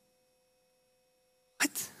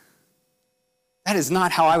 What? That is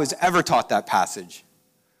not how I was ever taught that passage.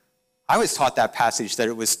 I was taught that passage that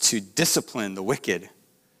it was to discipline the wicked,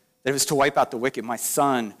 that it was to wipe out the wicked. My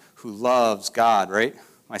son who loves God, right?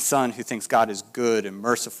 My son who thinks God is good and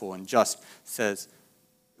merciful and just says,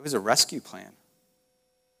 it was a rescue plan.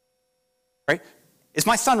 Right? Is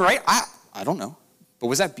my son right? I don't know. But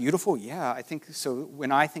was that beautiful? Yeah, I think so.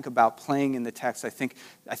 When I think about playing in the text, I think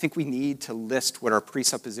we need to list what our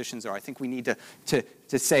presuppositions are. I think we need to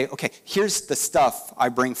say, okay, here's the stuff I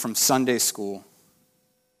bring from Sunday school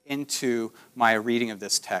into my reading of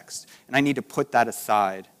this text. And I need to put that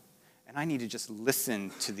aside. And I need to just listen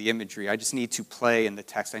to the imagery. I just need to play in the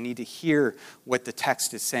text. I need to hear what the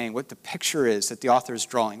text is saying, what the picture is that the author is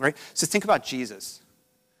drawing, right? So think about Jesus.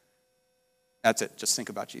 That's it. Just think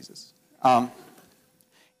about Jesus.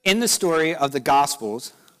 In the story of the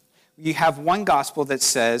Gospels, you have one gospel that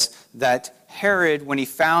says that Herod, when he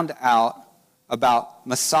found out about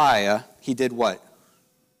Messiah, he did what?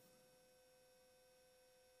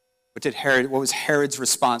 What was Herod's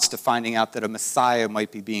response to finding out that a Messiah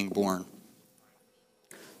might be being born?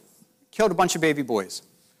 Killed a bunch of baby boys.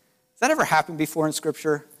 Has that ever happened before in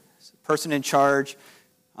Scripture? A person in charge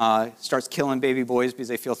starts killing baby boys because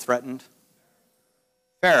they feel threatened.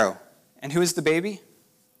 Pharaoh. And who is the baby?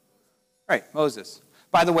 Right, Moses.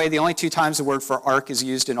 By the way, the only two times the word for ark is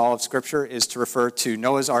used in all of Scripture is to refer to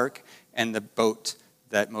Noah's ark and the boat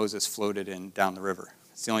that Moses floated in down the river.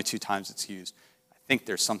 It's the only two times it's used. I think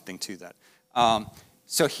there's something to that.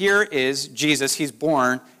 So here is Jesus. He's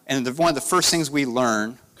born, and one of the first things we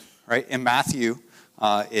learn, right, in Matthew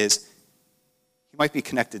is he might be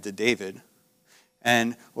connected to David.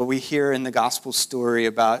 And what we hear in the gospel story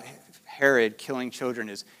about Herod killing children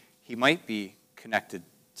is he might be connected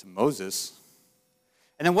to Moses.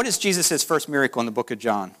 And then what is Jesus' first miracle in the book of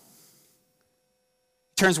John?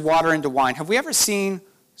 He turns water into wine. Have we ever seen,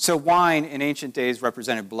 so wine in ancient days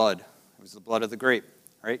represented blood. It was the blood of the grape,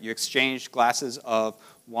 right? You exchanged glasses of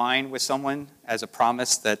wine with someone as a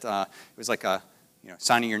promise that it was like a,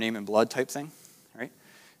 signing your name in blood type thing,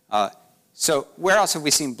 right? So where else have we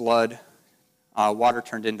seen blood, water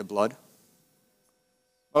turned into blood?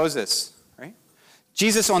 Moses, right?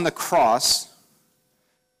 Jesus on the cross.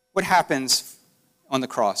 What happens on the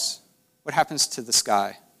cross? What happens to the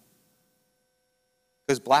sky? It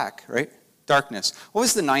goes black, right? Darkness. What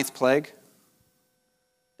was the 9th plague?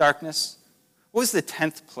 Darkness. What was the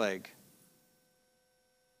 10th plague?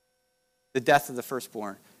 The death of the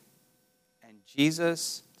firstborn. And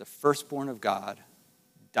Jesus, the firstborn of God,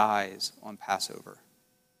 dies on Passover.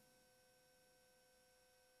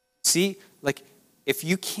 See, if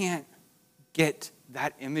you can't get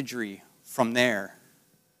that imagery from there,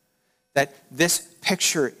 that this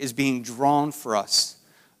picture is being drawn for us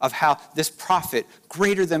of how this prophet,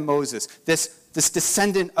 greater than Moses, this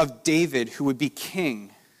descendant of David who would be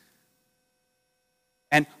king.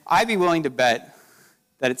 And I'd be willing to bet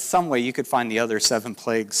that it's some way you could find the other 7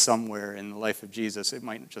 plagues somewhere in the life of Jesus. It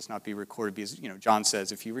might just not be recorded because, John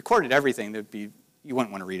says if you recorded everything, you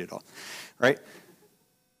wouldn't want to read it all, right?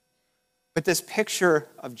 But this picture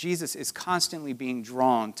of Jesus is constantly being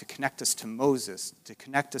drawn to connect us to Moses, to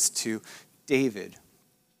connect us to David.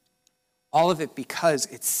 All of it because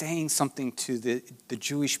it's saying something to the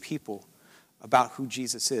Jewish people about who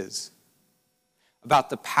Jesus is, about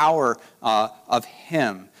the power of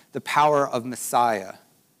him, the power of Messiah,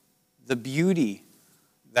 the beauty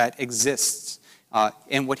that exists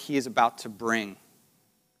in what he is about to bring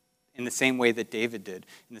in the same way that David did,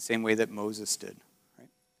 in the same way that Moses did.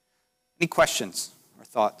 Any questions or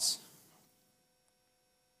thoughts?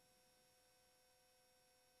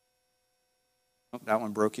 Oh, that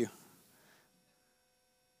one broke you.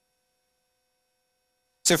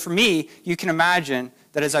 So for me, you can imagine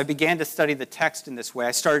that as I began to study the text in this way,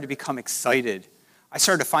 I started to become excited. I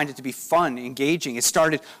started to find it to be fun, engaging.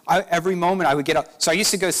 Every moment I would get up. So I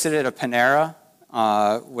used to go sit at a Panera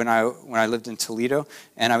when I lived in Toledo,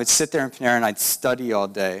 and I would sit there in Panera and I'd study all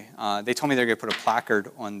day. They told me they were going to put a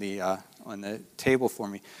placard on the table for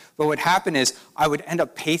me. But what happened is I would end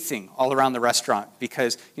up pacing all around the restaurant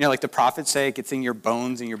because, like the prophets say, it gets in your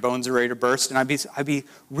bones and your bones are ready to burst. And I'd be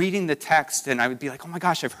reading the text and I would be like, oh my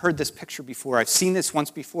gosh, I've heard this picture before. I've seen this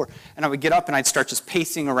once before. And I would get up and I'd start just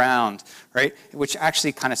pacing around, right? Which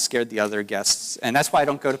actually kind of scared the other guests. And that's why I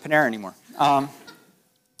don't go to Panera anymore.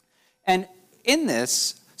 And in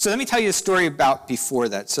this, so let me tell you a story about before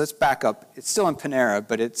that. So let's back up. It's still in Panera,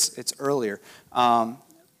 but it's earlier.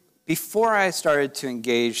 Before I started to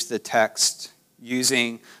engage the text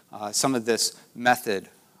using some of this method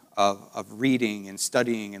of reading and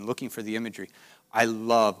studying and looking for the imagery, I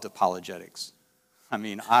loved apologetics. I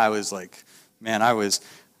mean, I was like, man, I was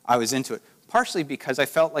into it. Partially because I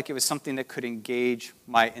felt like it was something that could engage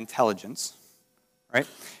my intelligence, right?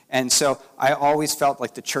 And so I always felt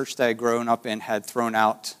like the church that I'd grown up in had thrown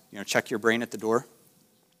out, check your brain at the door.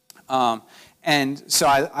 And so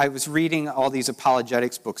I was reading all these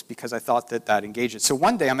apologetics books because I thought that engaged it. So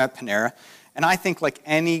one day I'm at Panera, and I think like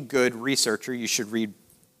any good researcher, you should read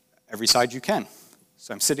every side you can.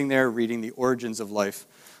 So I'm sitting there reading The Origins of Life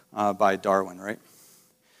by Darwin, right?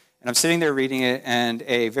 And I'm sitting there reading it, and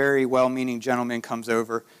a very well-meaning gentleman comes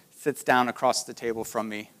over, sits down across the table from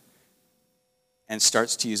me, and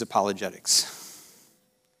starts to use apologetics.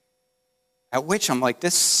 At which I'm like,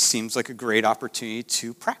 this seems like a great opportunity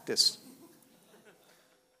to practice.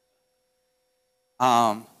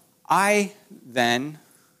 I then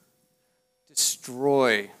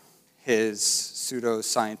destroy his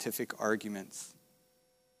pseudo-scientific arguments.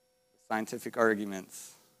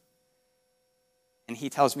 And he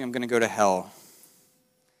tells me I'm going to go to hell.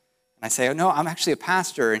 And I say, oh, no, I'm actually a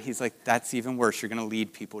pastor. And he's like, that's even worse. You're going to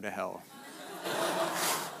lead people to hell.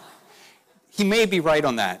 He may be right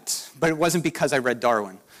on that, but it wasn't because I read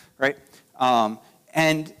Darwin, right?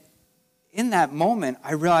 And in that moment,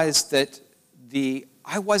 I realized that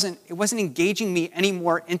it wasn't engaging me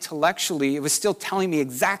anymore intellectually. It was still telling me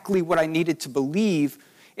exactly what I needed to believe.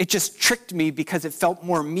 It just tricked me because it felt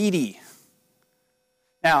more meaty.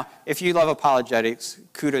 Now, if you love apologetics,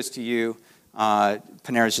 kudos to you.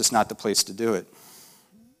 Panera is just not the place to do it.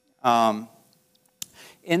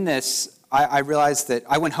 In this, I realized that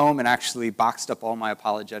I went home and actually boxed up all my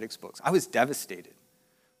apologetics books. I was devastated,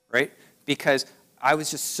 right? Because I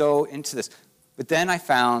was just so into this. But then I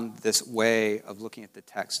found this way of looking at the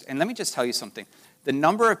text. And let me just tell you something. The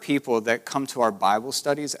number of people that come to our Bible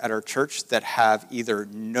studies at our church that have either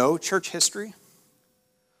no church history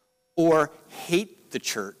or hate the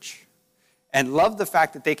church and love the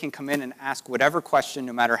fact that they can come in and ask whatever question,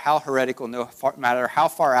 no matter how heretical, no matter how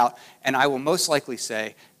far out, and I will most likely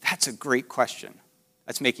say, that's a great question.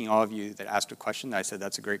 That's making all of you that asked a question that I said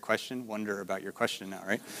that's a great question wonder about your question now,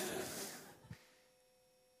 right?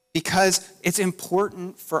 Because it's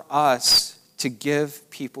important for us to give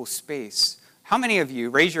people space. How many of you,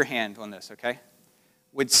 raise your hand on this, okay,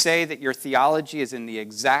 would say that your theology is in the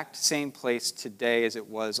exact same place today as it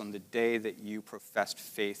was on the day that you professed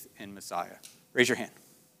faith in Messiah? Raise your hand.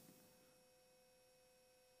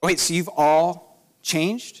 Wait, so you've all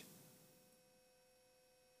changed?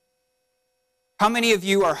 How many of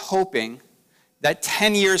you are hoping that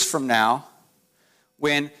 10 years from now,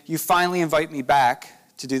 when you finally invite me back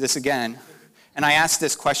to do this again, and I ask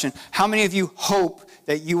this question, how many of you hope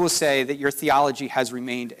that you will say that your theology has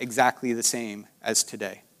remained exactly the same as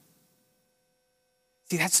today?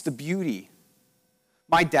 See, that's the beauty.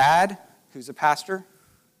 My dad, who's a pastor,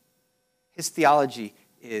 his theology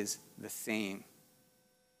is the same.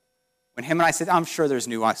 When him and I said, I'm sure there's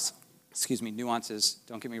nuances,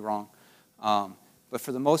 don't get me wrong, but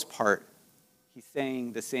for the most part, he's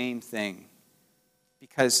saying the same thing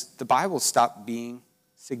because the Bible stopped being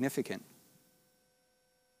significant.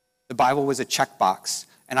 The Bible was a checkbox,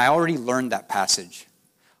 and I already learned that passage.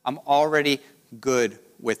 I'm already good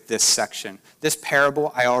with this section. This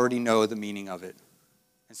parable, I already know the meaning of it.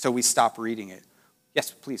 And so we stop reading it.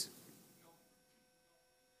 Yes, please.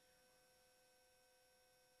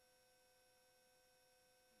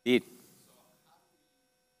 Indeed.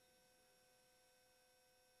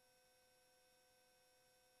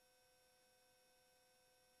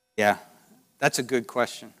 Yeah, that's a good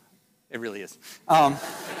question. It really is.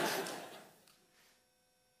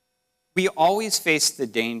 We always face the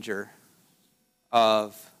danger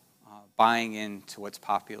of buying into what's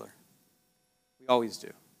popular. We always do.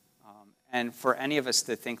 And for any of us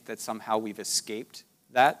to think that somehow we've escaped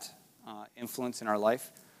that influence in our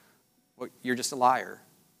life, well, you're just a liar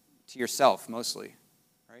to yourself mostly,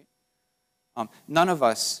 right? None of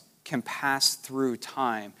us can pass through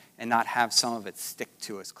time and not have some of it stick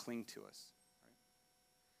to us, cling to us. Right?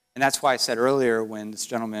 And that's why I said earlier when this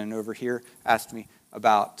gentleman over here asked me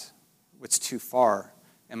about what's too far,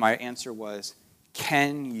 and my answer was,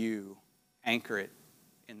 can you anchor it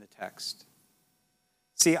in the text?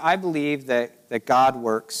 See, I believe that God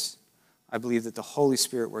works. I believe that the Holy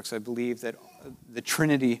Spirit works. I believe that the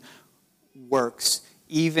Trinity works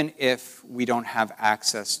even if we don't have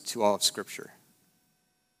access to all of Scripture.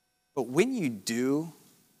 But when you do,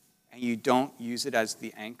 and you don't use it as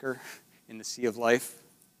the anchor in the sea of life,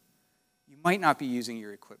 you might not be using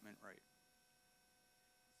your equipment right.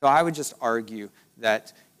 So I would just argue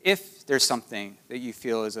that if there's something that you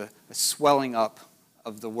feel is a swelling up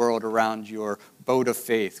of the world around your boat of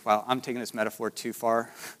faith. Wow, I'm taking this metaphor too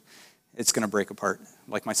far. It's going to break apart,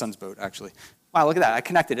 like my son's boat, actually. Wow, look at that. I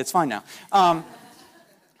connected. It's fine now.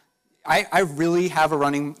 I really have a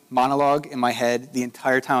running monologue in my head the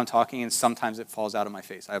entire time I'm talking, and sometimes it falls out of my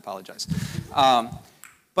face. I apologize.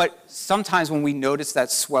 But sometimes when we notice that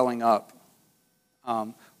swelling up,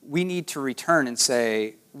 we need to return and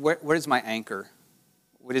say, what is my anchor?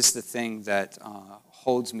 What is the thing that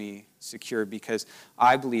holds me secure? Because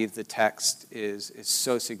I believe the text is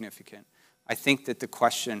so significant. I think that the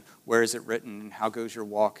question, where is it written and how goes your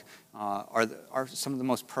walk, are some of the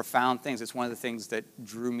most profound things. It's one of the things that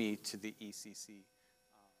drew me to the ECC,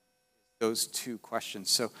 those two questions.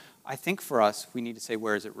 So I think for us, we need to say,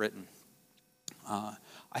 where is it written?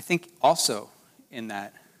 I think also in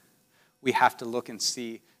that, we have to look and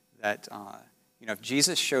see that, if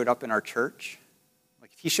Jesus showed up in our church,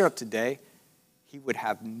 like if he showed up today, he would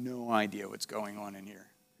have no idea what's going on in here.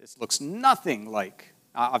 This looks nothing like,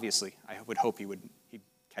 obviously, I would hope he'd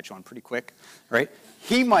catch on pretty quick, right?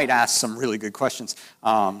 He might ask some really good questions.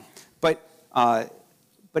 But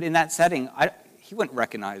in that setting, he wouldn't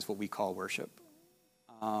recognize what we call worship.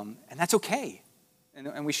 And that's okay.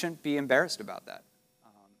 And we shouldn't be embarrassed about that.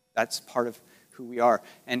 That's part of who we are.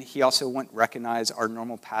 And he also wouldn't recognize our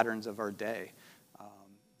normal patterns of our day.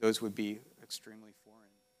 Those would be extremely foreign.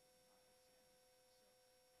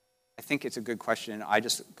 I think it's a good question. I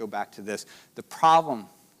just go back to this. The problem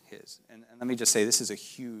is, and let me just say, this is a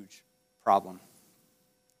huge problem.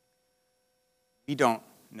 We don't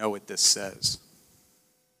know what this says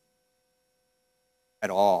at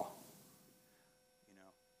all.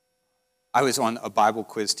 I was on a Bible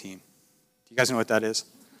quiz team. Do you guys know what that is?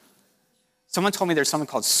 Someone told me there's something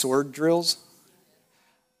called sword drills.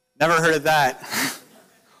 Never heard of that.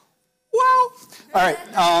 Well, all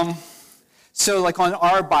right. So like on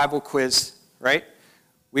our Bible quiz, right,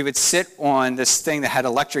 we would sit on this thing that had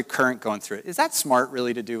electric current going through it. Is that smart,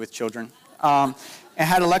 really, to do with children? It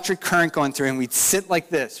had electric current going through it, and we'd sit like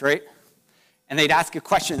this, right? And they'd ask a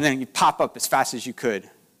question, and then you'd pop up as fast as you could.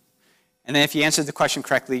 And then if you answered the question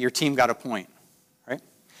correctly, your team got a point, right?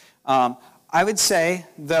 I would say,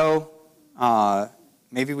 though,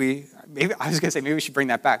 maybe we should bring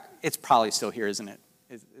that back. It's probably still here, isn't it?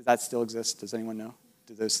 Does that still exist? Does anyone know?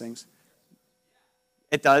 Do those things?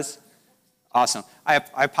 It does? Awesome. I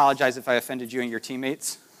apologize if I offended you and your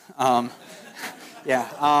teammates.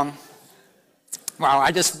 Yeah. Wow,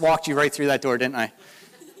 I just walked you right through that door, didn't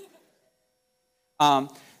I?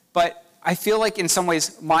 But I feel like in some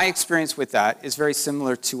ways, my experience with that is very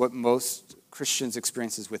similar to what most Christians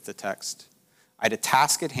experiences with the text. I had a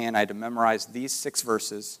task at hand. I had to memorize these 6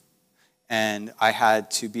 verses, and I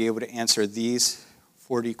had to be able to answer these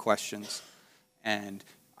 40 questions. And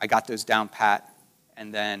I got those down pat,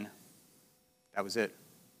 and then that was it.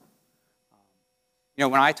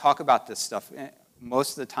 When I talk about this stuff,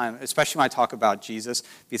 most of the time, especially when I talk about Jesus,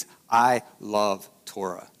 because I love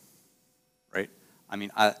Torah, right? I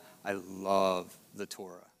mean, I love the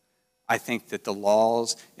Torah. I think that the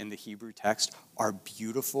laws in the Hebrew text are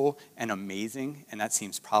beautiful and amazing, and that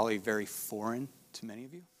seems probably very foreign to many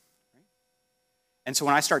of you. Right? And so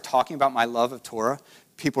when I start talking about my love of Torah,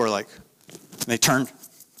 people are like, they turn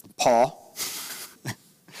Paul,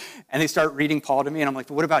 and they start reading Paul to me, and I'm like,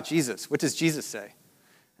 but what about Jesus? What does Jesus say?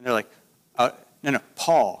 And they're like, no,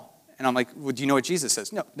 Paul. And I'm like, well, do you know what Jesus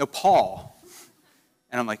says? No, Paul.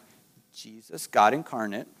 And I'm like, Jesus, God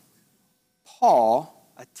incarnate, Paul,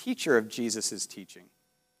 a teacher of Jesus' teaching.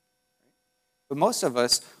 But most of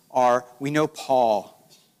us we know Paul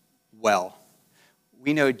well.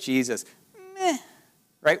 We know Jesus, meh,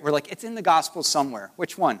 right? We're like, it's in the gospel somewhere.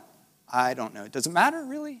 Which one? I don't know. Does it matter,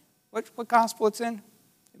 really, what gospel it's in?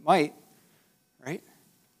 It might, right?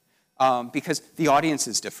 Because the audience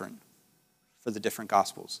is different for the different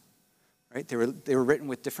gospels. Right? They were written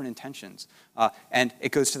with different intentions. And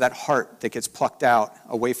it goes to that heart that gets plucked out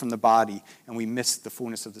away from the body, and we miss the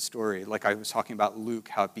fullness of the story. Like I was talking about Luke,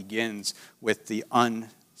 how it begins with the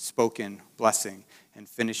unspoken blessing and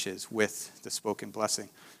finishes with the spoken blessing.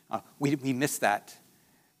 We miss that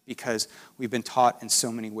because we've been taught in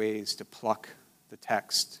so many ways to pluck the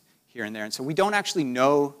text here and there. And so we don't actually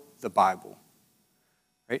know the Bible.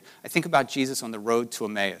 Right? I think about Jesus on the road to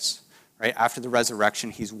Emmaus. Right? After the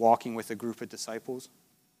resurrection, he's walking with a group of disciples.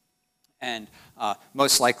 And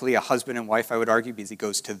most likely a husband and wife, I would argue, because he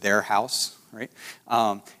goes to their house. Right?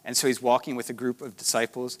 And so he's walking with a group of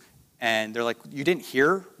disciples. And they're like, you didn't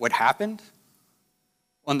hear what happened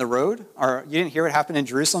on the road? Or you didn't hear what happened in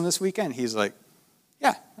Jerusalem this weekend? He's like,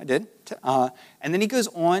 yeah, I did. And then he goes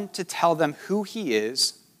on to tell them who he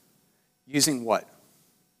is using what?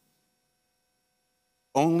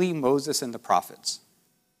 only Moses and the prophets.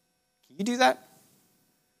 Can you do that?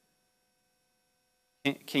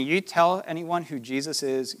 Can you tell anyone who Jesus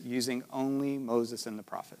is using only Moses and the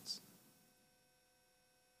prophets?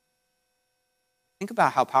 Think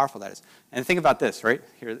about how powerful that is. And think about this, right?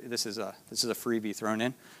 Here, this is a freebie thrown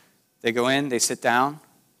in. They go in, they sit down,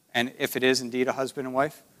 and if it is indeed a husband and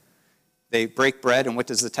wife, they break bread, and what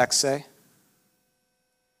does the text say?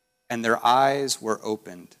 And their eyes were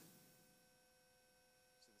opened.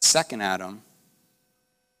 The second Adam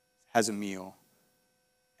has a meal,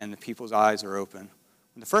 and the people's eyes are open.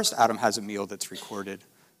 When the first Adam has a meal that's recorded,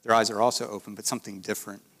 their eyes are also open, but something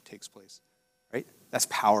different takes place, right? That's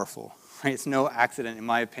powerful, right? It's no accident, in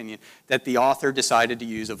my opinion, that the author decided to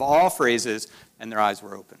use, of all phrases, and their eyes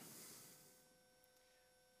were open.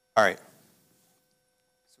 All right.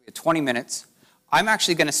 So we have 20 minutes. I'm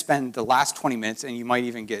actually going to spend the last 20 minutes, and you might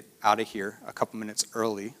even get out of here a couple minutes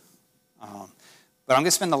early, but I'm going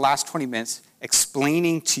to spend the last 20 minutes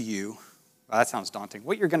explaining to you. Well, that sounds daunting.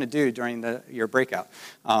 What you're going to do during your breakout.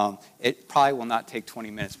 It probably will not take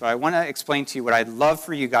 20 minutes, but I want to explain to you what I'd love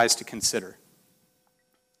for you guys to consider.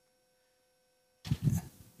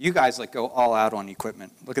 You guys go all out on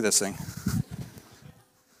equipment. Look at this thing.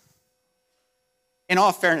 In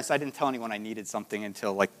all fairness, I didn't tell anyone I needed something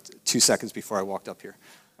until 2 seconds before I walked up here.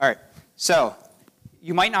 All right, so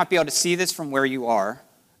you might not be able to see this from where you are,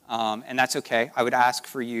 and that's okay. I would ask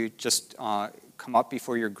for you just come up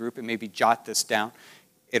before your group and maybe jot this down.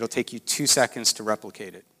 It'll take you 2 seconds to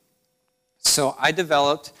replicate it. So I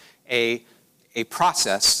developed a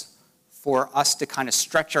process for us to kind of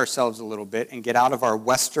stretch ourselves a little bit and get out of our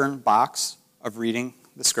Western box of reading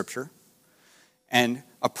the Scripture and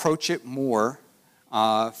approach it more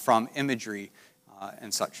from imagery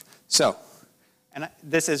and such. So, and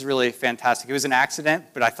this is really fantastic. It was an accident,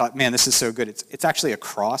 but I thought, man, this is so good. It's actually a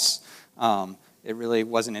cross. It really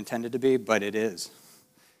wasn't intended to be, but it is.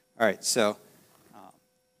 All right, so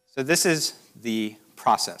this is the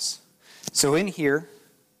process. So in here,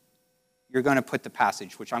 you're going to put the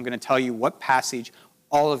passage, which I'm going to tell you what passage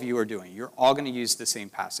all of you are doing. You're all going to use the same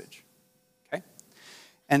passage, okay?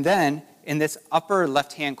 And then in this upper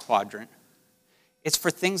left-hand quadrant, it's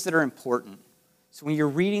for things that are important. So when you're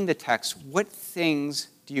reading the text, what things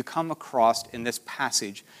do you come across in this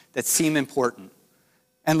passage that seem important?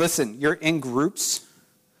 And listen, you're in groups.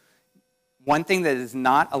 One thing that is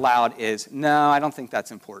not allowed is, no, I don't think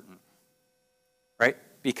that's important, right?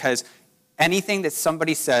 Because anything that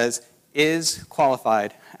somebody says is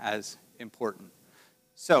qualified as important.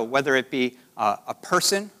 So whether it be a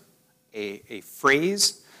person, a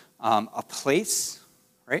phrase, a place,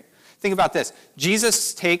 right? Think about this.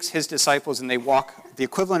 Jesus takes his disciples and they walk the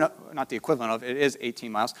equivalent of, not the equivalent of, it is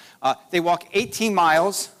 18 miles. They walk 18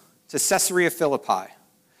 miles to Caesarea Philippi.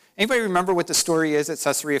 Anybody remember what the story is at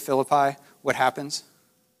Caesarea Philippi? What happens?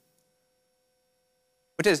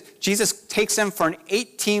 What is Jesus takes them for an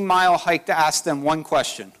 18-mile hike to ask them one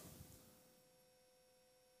question.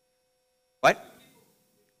 What?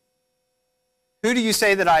 Who do you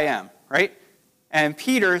say that I am? Right? And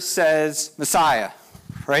Peter says, Messiah.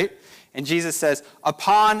 Right? And Jesus says,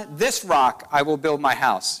 upon this rock I will build my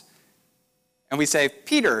house. And we say,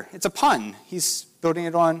 Peter, it's a pun. He's building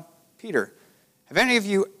it on Peter. Have any of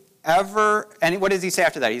you ever, and what does he say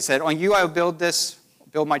after that? He said, on you I will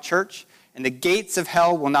build my church, and the gates of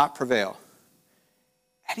hell will not prevail.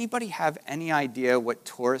 Anybody have any idea what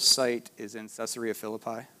tourist site is in Caesarea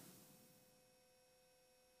Philippi?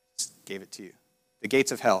 Just gave it to you. The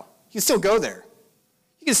gates of hell. You can still go there.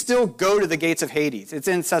 You can still go to the gates of Hades. It's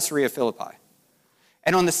in Caesarea Philippi.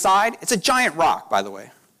 And on the side, it's a giant rock, by the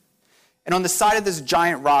way. And on the side of this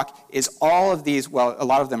giant rock is all of these, well, a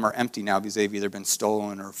lot of them are empty now because they've either been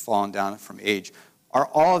stolen or fallen down from age, are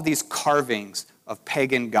all of these carvings of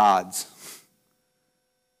pagan gods.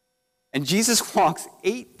 And Jesus walks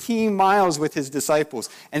 18 miles with his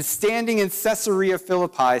disciples, and standing in Caesarea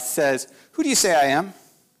Philippi says, who do you say I am?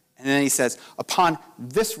 And then he says, upon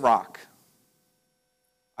this rock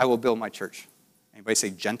I will build my church. Anybody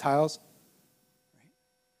say Gentiles?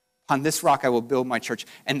 On this rock I will build my church,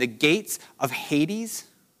 and the gates of Hades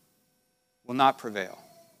will not prevail.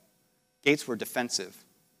 Gates were defensive.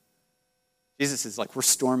 Jesus is like, we're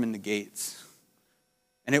storming the gates,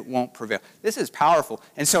 and it won't prevail. This is powerful.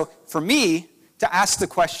 And so for me to ask the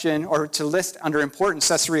question or to list under important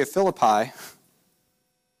Caesarea Philippi,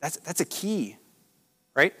 that's a key,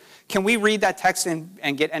 right? Can we read that text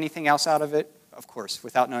and get anything else out of it? Of course,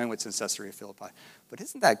 without knowing what's in Caesarea Philippi. But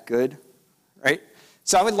isn't that good, right?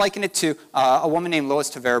 So I would liken it to a woman named Lois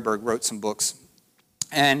Tverberg wrote some books.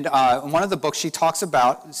 And in one of the books, she talks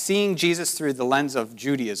about seeing Jesus through the lens of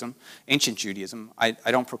Judaism, ancient Judaism. I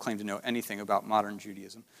don't proclaim to know anything about modern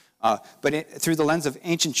Judaism. But through the lens of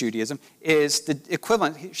ancient Judaism is the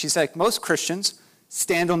equivalent. She's like, most Christians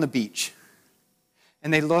stand on the beach.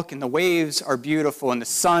 And they look, and the waves are beautiful, and the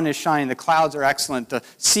sun is shining, the clouds are excellent, the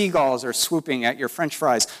seagulls are swooping at your French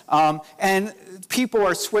fries. And people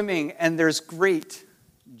are swimming, and there's great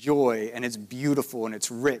joy, and it's beautiful, and it's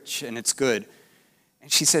rich, and it's good.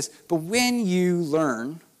 And she says, but when you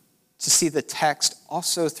learn to see the text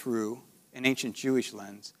also through an ancient Jewish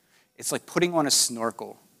lens, it's like putting on a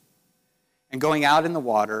snorkel and going out in the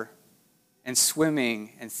water and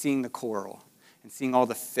swimming and seeing the coral and seeing all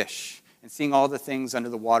the fish and seeing all the things under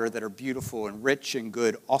the water that are beautiful and rich and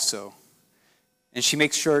good also. And she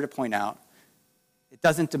makes sure to point out, it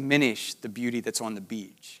doesn't diminish the beauty that's on the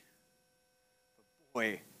beach. But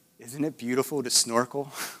boy, isn't it beautiful to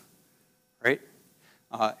snorkel, right?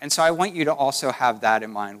 And so I want you to also have that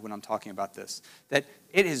in mind when I'm talking about this, that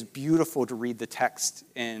it is beautiful to read the text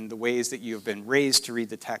in the ways that you have been raised to read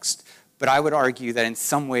the text, but I would argue that in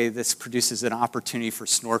some way this produces an opportunity for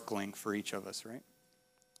snorkeling for each of us, right?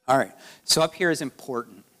 All right, so up here is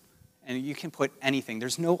important, and you can put anything.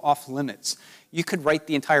 There's no off limits. You could write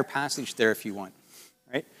the entire passage there if you want,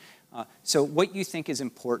 right? So what you think is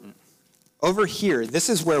important. Over here, this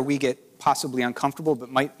is where we get possibly uncomfortable, but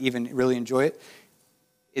might even really enjoy it,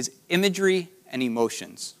 is imagery and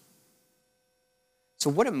emotions. So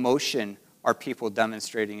what emotion are people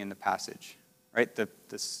demonstrating in the passage, right? The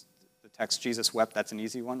text, Jesus wept, that's an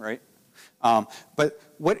easy one, right? But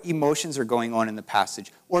what emotions are going on in the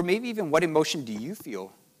passage? Or maybe even what emotion do you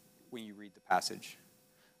feel when you read the passage?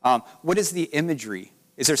 What is the imagery?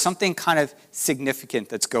 Is there something kind of significant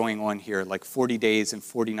that's going on here, like 40 days and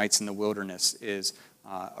 40 nights in the wilderness is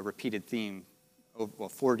a repeated theme? Well,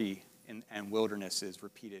 40 and wilderness is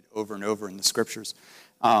repeated over and over in the scriptures.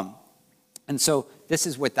 And so this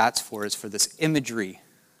is what that's for, is for this imagery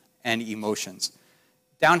and emotions.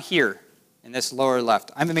 Down here in this lower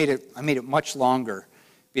left, I made it much longer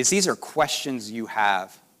because these are questions you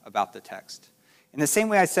have about the text. In the same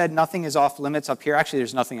way I said nothing is off limits up here, actually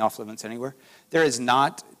there's nothing off limits anywhere, there is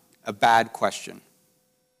not a bad question.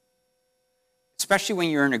 Especially when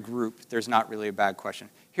you're in a group, there's not really a bad question.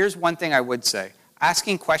 Here's one thing I would say.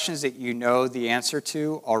 Asking questions that you know the answer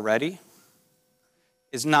to already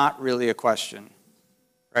is not really a question,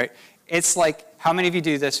 right? It's like, how many of you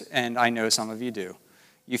do this? And I know some of you do.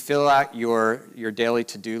 You fill out your daily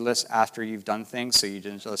to-do list after you've done things so you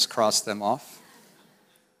didn't just cross them off.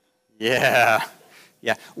 Yeah.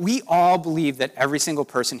 We all believe that every single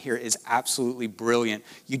person here is absolutely brilliant.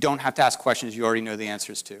 You don't have to ask questions you already know the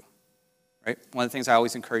answers to, right? One of the things I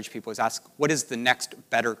always encourage people is ask, what is the next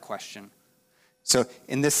better question? So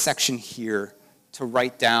in this section here, to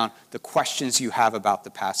write down the questions you have about the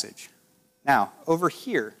passage. Now, over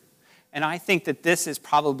here, and I think that this is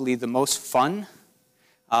probably the most fun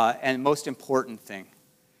and most important thing,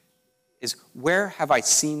 is where have I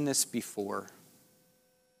seen this before?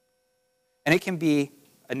 And it can be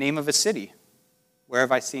a name of a city. Where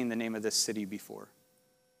have I seen the name of this city before?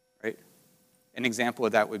 Right? An example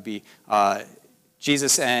of that would be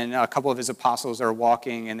Jesus and a couple of his apostles are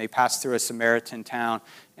walking, and they pass through a Samaritan town,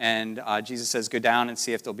 and Jesus says, go down and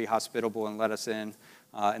see if they'll be hospitable and let us in.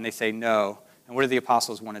 And they say no. And what do the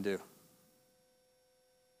apostles want to do?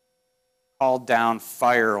 Call down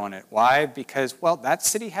fire on it. Why? Because, well, that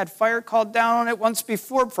city had fire called down on it once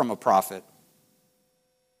before from a prophet.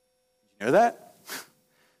 Did you know that?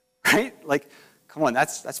 Right? Like, come on,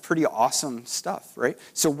 that's pretty awesome stuff, right?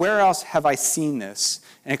 So where else have I seen this?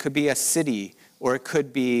 And it could be a city, or it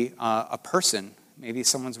could be a person, maybe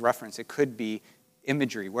someone's reference. It could be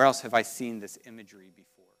imagery. Where else have I seen this imagery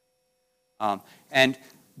before? And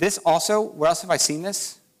this also, where else have I seen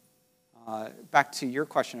this? Back to your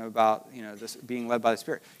question about this being led by the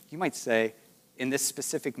Spirit. You might say, in this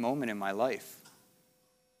specific moment in my life,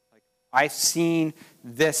 like I've seen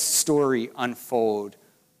this story unfold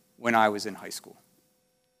when I was in high school.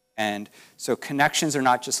 And so connections are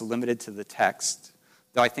not just limited to the text,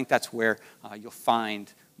 though I think that's where you'll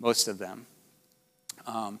find most of them.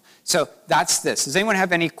 So that's this. Does anyone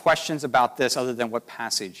have any questions about this other than what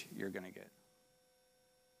passage you're going to get?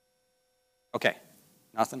 Okay,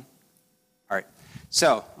 nothing? All right.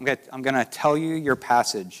 So I'm going to tell you your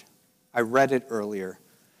passage. I read it earlier.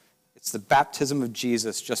 It's the baptism of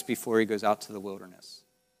Jesus just before he goes out to the wilderness.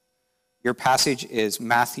 Your passage is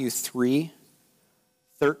Matthew 3,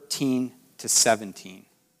 13 to 17.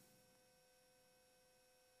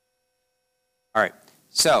 All right.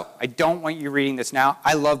 So I don't want you reading this now.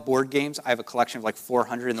 I love board games. I have a collection of like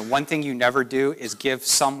 400, and the one thing you never do is give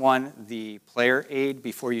someone the player aid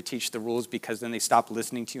before you teach the rules, because then they stop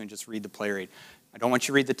listening to you and just read the player aid. I don't want you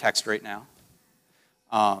to read the text right now.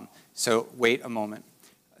 So wait a moment.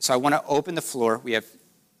 So I want to open the floor. We have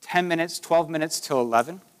 10 minutes, 12 minutes till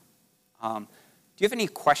 11. Do you have any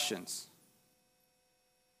questions?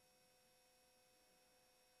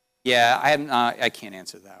 Yeah, I can't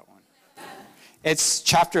answer that one. It's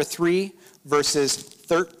chapter 3, verses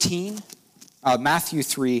 13, Matthew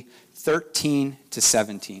 3, 13 to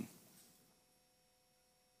 17.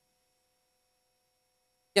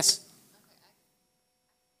 Yes?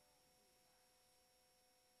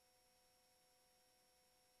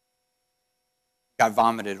 Got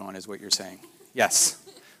vomited on is what you're saying. Yes.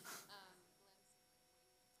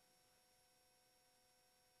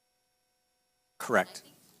 Correct.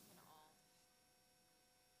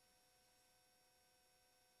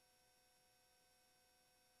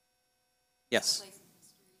 Yes.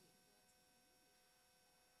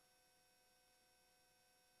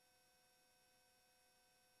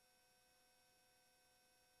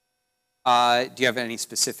 Do you have any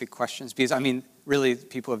specific questions? Because, I mean, really,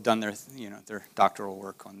 people have done their doctoral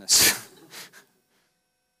work on this.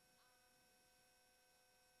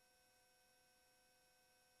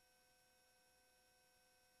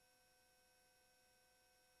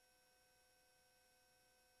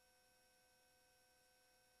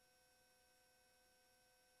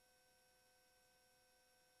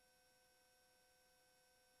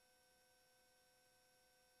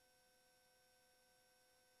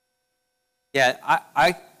 Yeah,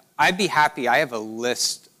 I'd be happy. I have a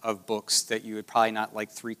list of books that you would probably not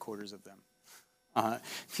like 3/4 of them,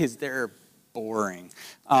 because they're boring.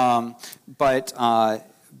 But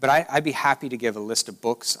I'd be happy to give a list of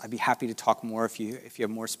books. I'd be happy to talk more if you have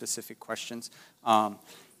more specific questions. I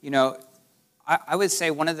would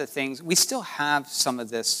say one of the things, we still have some of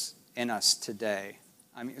this in us today.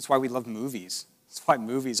 I mean, it's why we love movies. It's why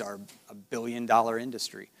movies are a billion-dollar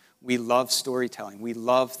industry. We love storytelling. We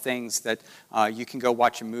love things that you can go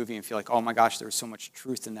watch a movie and feel like, oh my gosh, there was so much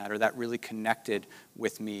truth in that, or that really connected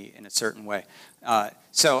with me in a certain way.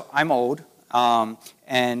 So I'm old,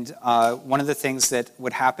 and one of the things that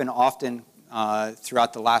would happen often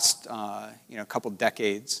throughout the last couple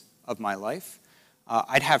decades of my life,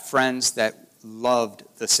 I'd have friends that loved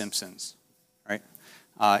The Simpsons, right?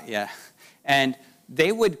 Yeah, and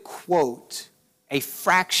they would quote a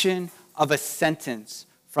fraction of a sentence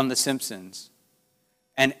from The Simpsons,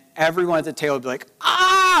 and everyone at the table would be like,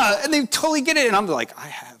 and they totally get it, and I'm like, I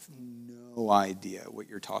have no idea what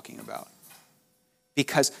you're talking about.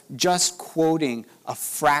 Because just quoting a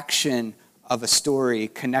fraction of a story,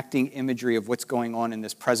 connecting imagery of what's going on in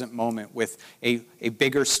this present moment with a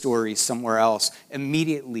bigger story somewhere else,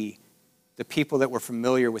 immediately the people that were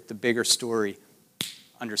familiar with the bigger story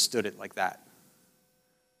understood it like that.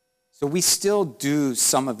 So we still do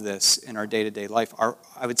some of this in our day-to-day life.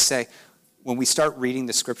 I would say when we start reading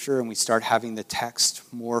the scripture and we start having the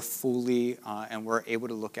text more fully, and we're able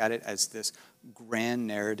to look at it as this grand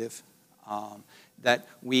narrative, that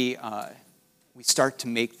we start to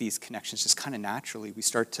make these connections just kind of naturally. We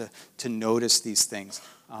start to notice these things.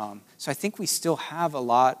 So I think we still have a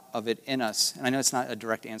lot of it in us. And I know it's not a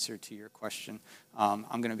direct answer to your question. I'm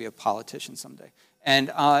going to be a politician someday.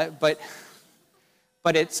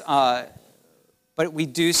 But we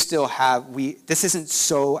do still have, this isn't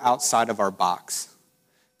so outside of our box,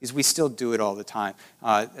 because we still do it all the time.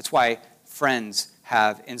 That's why friends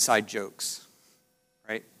have inside jokes,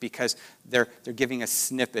 right? Because they're giving a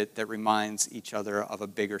snippet that reminds each other of a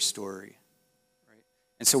bigger story, right?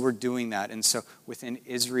 And so we're doing that. And so within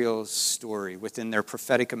Israel's story, within their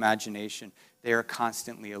prophetic imagination, they are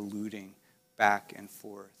constantly alluding back and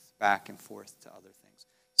forth to other things.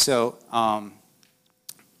 So,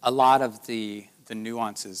 a lot of the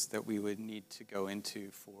nuances that we would need to go into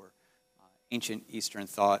for ancient Eastern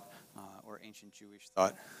thought or ancient Jewish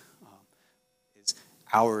thought is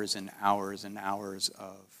hours and hours and hours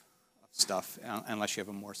of stuff, unless you have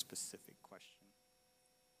a more specific question.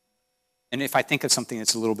 And if I think of something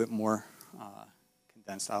that's a little bit more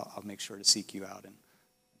condensed, I'll make sure to seek you out and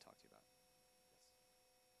talk to you about it.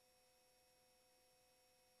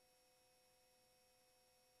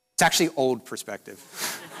 It's actually old perspective.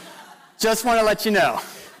 Just want to let you know.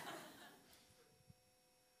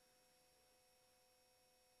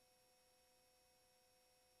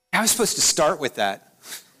 I was supposed to start with that.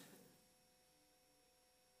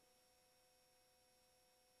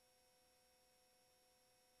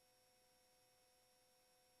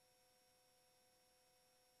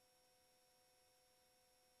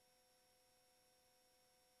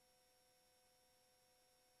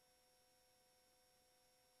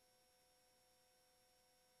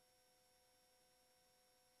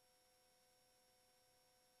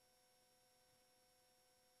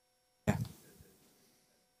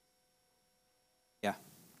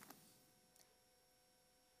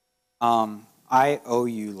 I owe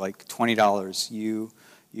you like $20. You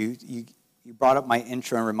brought up my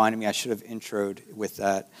intro and reminded me I should have introed with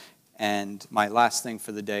that. And my last thing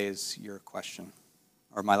for the day is your question.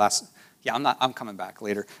 Or my last, yeah, I'm coming back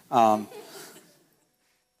later. All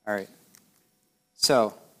right.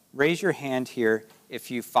 So, raise your hand here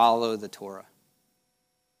if you follow the Torah.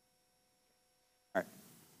 All right.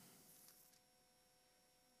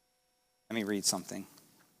 Let me read something.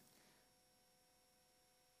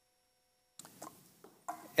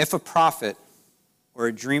 If a prophet or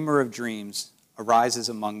a dreamer of dreams arises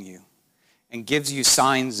among you and gives you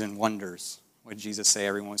signs and wonders, what did Jesus say?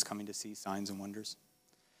 Everyone was coming to see signs and wonders.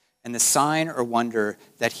 And the sign or wonder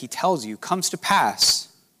that he tells you comes to pass.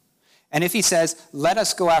 And if he says, let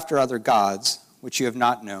us go after other gods, which you have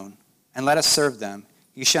not known, and let us serve them,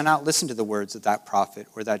 you shall not listen to the words of that prophet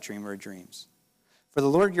or that dreamer of dreams. For the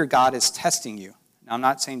Lord your God is testing you. Now, I'm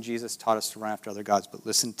not saying Jesus taught us to run after other gods, but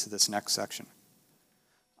listen to this next section.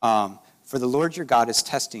 For the Lord your God is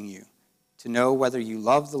testing you to know whether you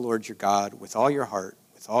love the Lord your God with all your heart,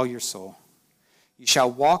 with all your soul. You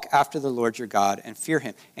shall walk after the Lord your God and fear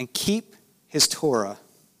him and keep his Torah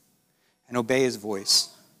and obey his voice.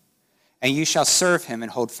 And you shall serve him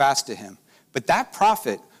and hold fast to him. But that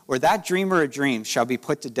prophet or that dreamer of dreams shall be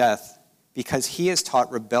put to death because he has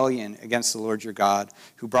taught rebellion against the Lord your God,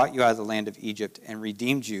 who brought you out of the land of Egypt and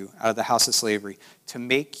redeemed you out of the house of slavery, to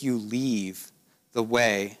make you leave the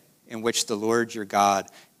way in which the Lord your God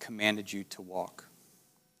commanded you to walk.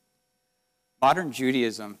 Modern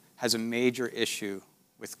Judaism has a major issue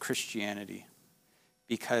with Christianity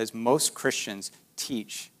because most Christians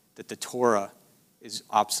teach that the Torah is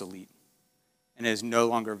obsolete and is no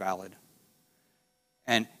longer valid.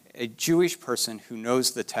 And a Jewish person who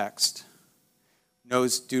knows the text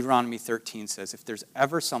knows Deuteronomy 13 says, if there's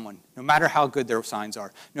ever someone, no matter how good their signs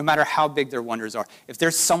are, no matter how big their wonders are, if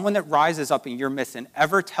there's someone that rises up in your midst and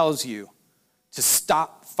ever tells you to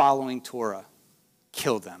stop following Torah,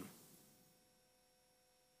 kill them.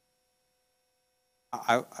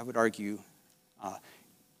 I would argue,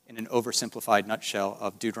 in an oversimplified nutshell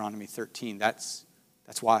of Deuteronomy 13, that's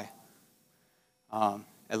why.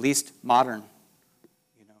 At least modern,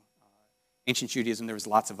 ancient Judaism, there was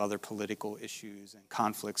lots of other political issues and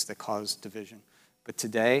conflicts that caused division. But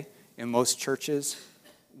today, in most churches,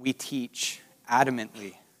 we teach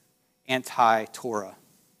adamantly anti-Torah.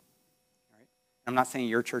 Right? I'm not saying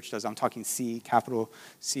your church does. I'm talking capital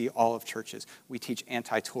C, all of churches. We teach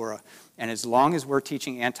anti-Torah. And as long as we're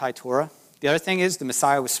teaching anti-Torah, the other thing is the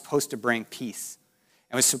Messiah was supposed to bring peace.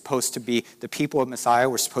 And was supposed to be, the people of Messiah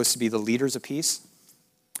were supposed to be the leaders of peace.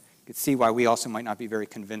 You can see why we also might not be very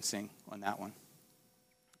convincing on that one.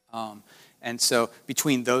 And so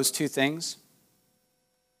between those two things,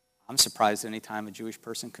 I'm surprised any time a Jewish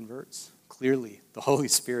person converts. Clearly, the Holy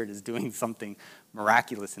Spirit is doing something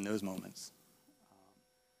miraculous in those moments.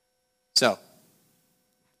 So,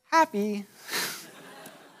 happy.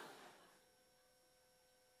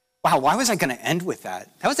 Wow, why was I going to end with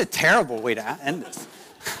that? That was a terrible way to end this.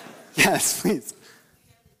 Yes, please.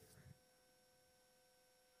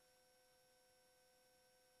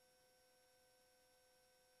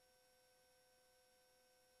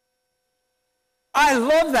 I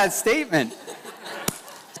love that statement.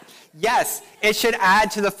 Yes, it should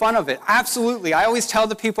add to the fun of it. Absolutely. I always tell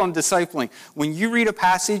the people I'm discipling, when you read a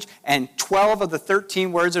passage and 12 of the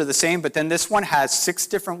 13 words are the same, but then this one has 6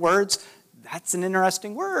 different words, that's an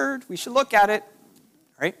interesting word. We should look at it,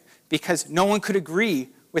 right? Because no one could agree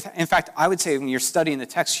with, in fact, I would say when you're studying the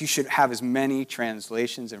text, you should have as many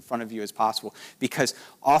translations in front of you as possible, because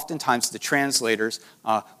oftentimes the translators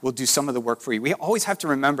will do some of the work for you. We always have to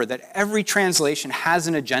remember that every translation has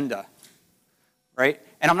an agenda, right?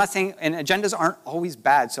 And I'm not saying, and agendas aren't always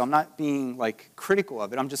bad, so I'm not being critical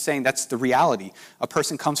of it. I'm just saying that's the reality. A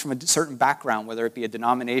person comes from a certain background, whether it be a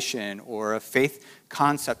denomination or a faith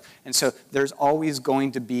concept, and so there's always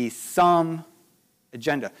going to be some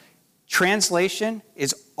agenda. Translation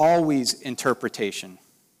is always interpretation.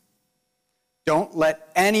 Don't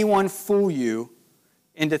let anyone fool you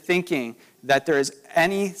into thinking that there is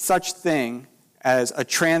any such thing as a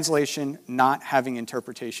translation not having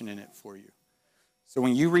interpretation in it for you. So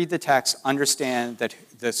when you read the text, understand that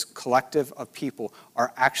this collective of people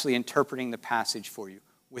are actually interpreting the passage for you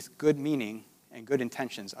with good meaning and good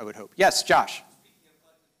intentions, I would hope. Yes, Josh.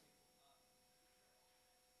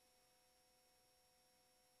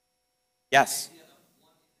 Yes.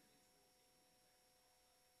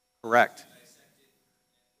 Correct.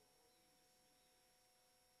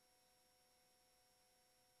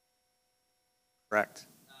 Correct.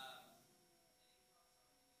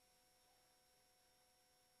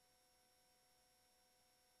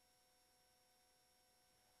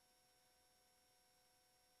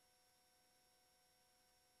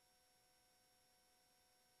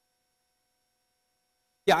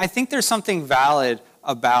 Yeah, I think there's something valid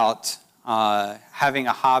about having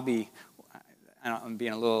a hobby. I'm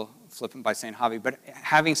being a little flippant by saying hobby, but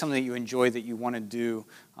having something that you enjoy that you want to do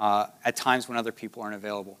at times when other people aren't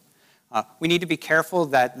available. We need to be careful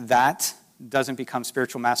that that doesn't become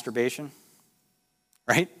spiritual masturbation,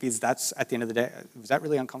 right? Because that's, at the end of the day, was that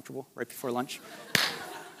really uncomfortable right before lunch?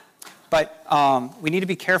 But we need to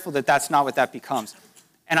be careful that that's not what that becomes.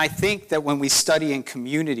 And I think that when we study in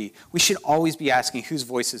community, we should always be asking whose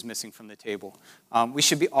voice is missing from the table. We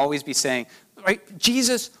should always be saying, right,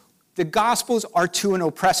 Jesus, the Gospels are to an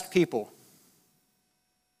oppressed people.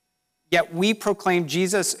 Yet we proclaim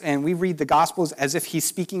Jesus and we read the Gospels as if he's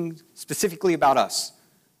speaking specifically about us,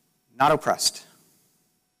 not oppressed.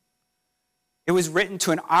 It was written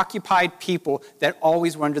to an occupied people that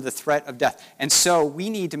always were under the threat of death. And so we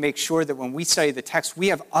need to make sure that when we study the text, we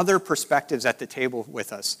have other perspectives at the table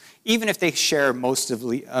with us, even if they share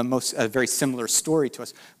a very similar story to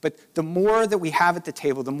us. But the more that we have at the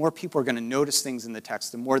table, the more people are going to notice things in the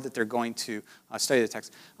text, the more that they're going to study the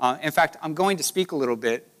text. In fact, I'm going to speak a little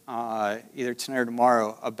bit, either tonight or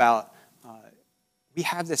tomorrow, about we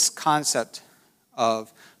have this concept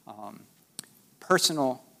of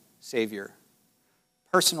personal Savior.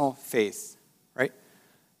 Personal faith, right?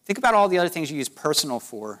 Think about all the other things you use personal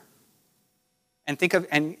for. And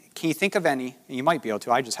can you think of any, and you might be able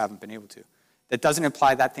to, I just haven't been able to, that doesn't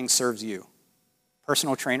imply that thing serves you?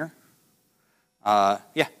 Personal trainer?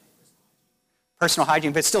 Yeah. Personal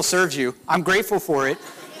hygiene, but it still serves you. I'm grateful for it.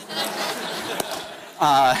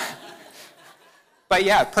 But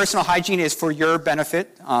yeah, personal hygiene is for your benefit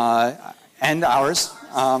and ours.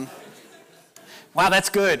 Wow, that's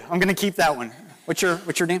good. I'm going to keep that one. What's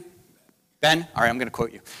your name? Ben? All right, I'm going to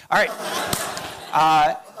quote you. All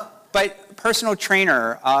right. But personal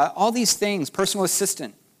trainer, all these things, personal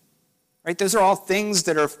assistant, right? Those are all things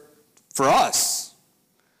that are for us.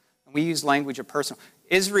 And we use language of personal.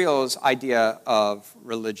 Israel's idea of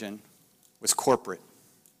religion was corporate.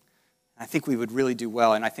 I think we would really do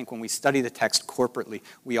well. And I think when we study the text corporately,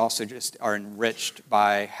 we also just are enriched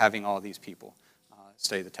by having all these people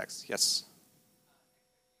study the text. Yes?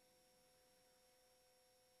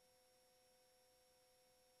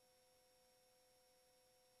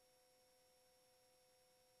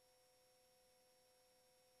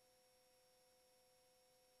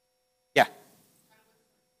 Yeah.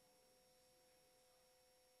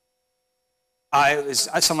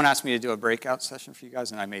 Someone asked me to do a breakout session for you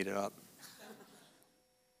guys, and I made it up.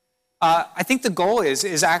 I think the goal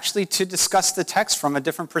is actually to discuss the text from a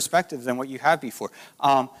different perspective than what you had before.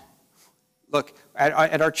 Look,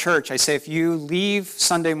 at our church, I say if you leave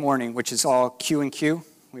Sunday morning, which is all Q and Q,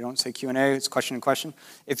 we don't say Q&A, it's question and question.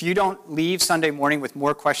 If you don't leave Sunday morning with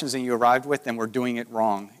more questions than you arrived with, then we're doing it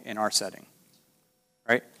wrong in our setting,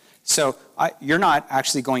 right? So you're not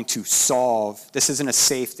actually going to solve, this isn't a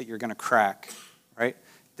safe that you're going to crack, right?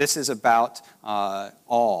 This is about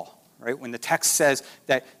awe, right? When the text says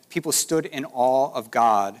that people stood in awe of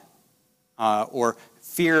God or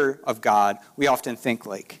fear of God, we often think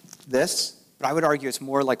like this, but I would argue it's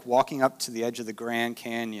more like walking up to the edge of the Grand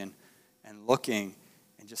Canyon and looking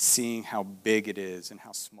and just seeing how big it is and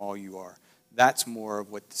how small you are. That's more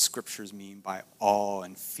of what the scriptures mean by awe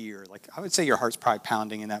and fear. Like, I would say your heart's probably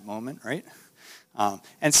pounding in that moment, right?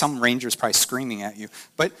 And some ranger's probably screaming at you.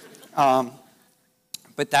 But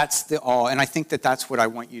that's the awe. And I think that that's what I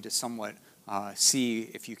want you to somewhat see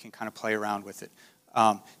if you can kind of play around with it.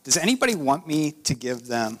 Does anybody want me to give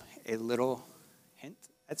them a little hint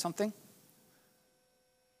at something?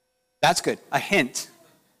 That's good. A hint.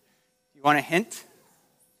 You want a hint?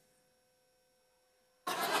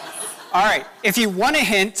 All right, if you want a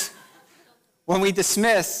hint, when we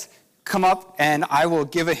dismiss, come up and I will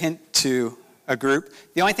give a hint to a group.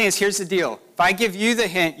 The only thing is, here's the deal. If I give you the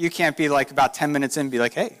hint, you can't be like about 10 minutes in and be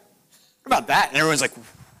like, hey, what about that? And everyone's like,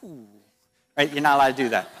 ooh. Right? You're not allowed to do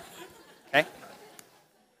that. Okay?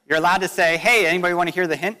 You're allowed to say, hey, anybody want to hear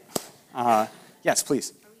the hint? Yes,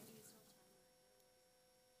 please.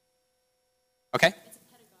 Okay?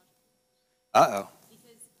 Uh-oh.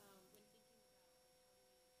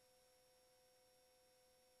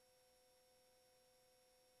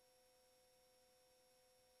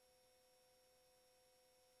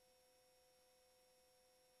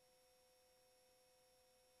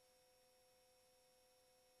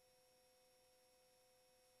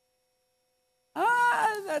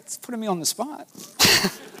 That's putting me on the spot.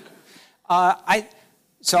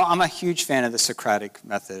 So I'm a huge fan of the Socratic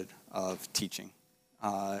method of teaching,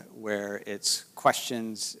 where it's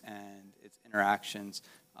questions and it's interactions.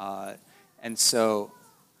 And so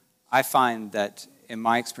I find that in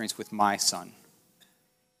my experience with my son,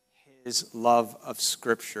 his love of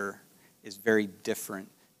Scripture is very different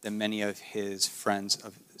than many of his friends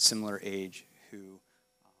of similar age who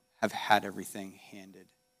have had everything handed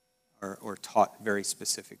or taught very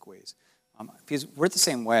specific ways. Because we're the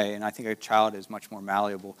same way, and I think a child is much more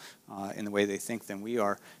malleable in the way they think than we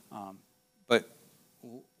are. But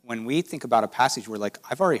when we think about a passage, we're like,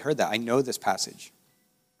 I've already heard that. I know this passage.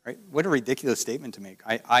 Right? What a ridiculous statement to make.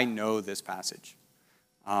 I know this passage.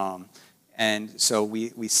 And so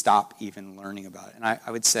we stop even learning about it. And I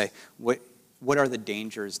would say, what are the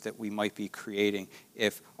dangers that we might be creating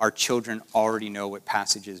if our children already know what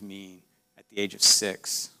passages mean at the age of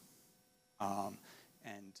 6? And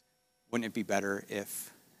wouldn't it be better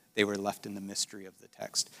if they were left in the mystery of the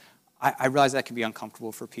text? I realize that can be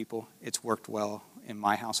uncomfortable for people. It's worked well in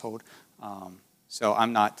my household. So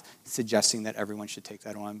I'm not suggesting that everyone should take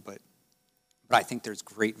that on, but I think there's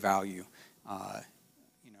great value,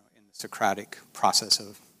 in the Socratic process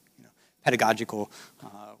of, pedagogical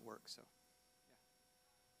work. So,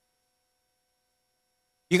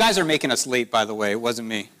 you guys are making us late, by the way. It wasn't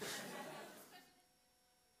me.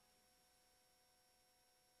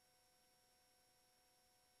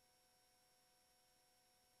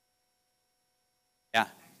 Yeah.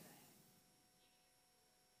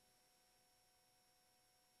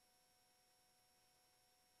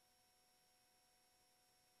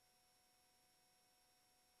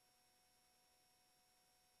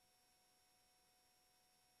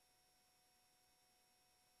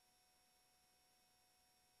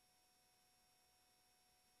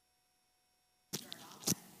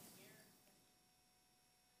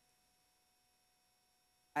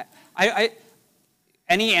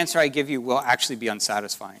 Any answer I give you will actually be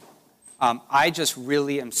unsatisfying. I just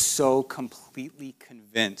really am so completely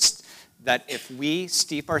convinced that if we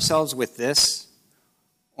steep ourselves with this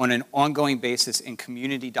on an ongoing basis in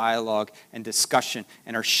community dialogue and discussion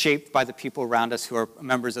and are shaped by the people around us who are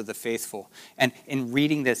members of the faithful, and in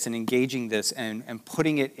reading this and engaging this and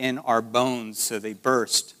putting it in our bones so they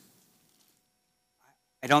burst,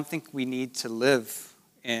 I don't think we need to live.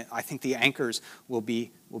 I think the anchors will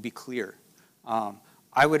be clear.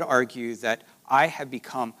 I would argue that I have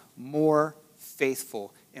become more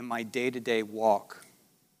faithful in my day-to-day walk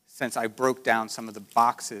since I broke down some of the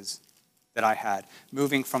boxes that I had.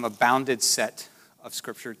 Moving from a bounded set of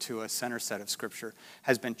Scripture to a center set of Scripture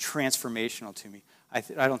has been transformational to me. I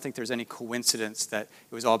don't think there's any coincidence that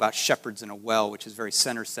it was all about shepherds in a well, which is very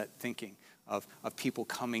center set thinking of people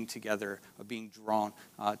coming together, of being drawn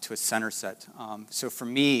to a center set. So for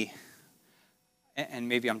me, and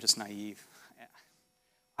maybe I'm just naive,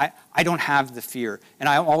 I don't have the fear. And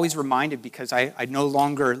I'm always reminded, because I no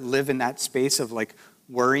longer live in that space of like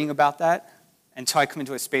worrying about that until I come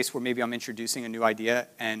into a space where maybe I'm introducing a new idea,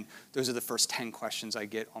 and those are the first 10 questions I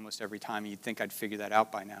get almost every time. You'd think I'd figure that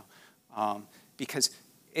out by now. Because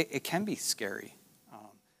it can be scary.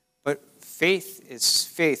 But faith is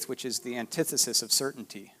faith, which is the antithesis of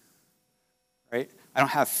certainty, right? I don't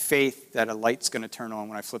have faith that a light's going to turn on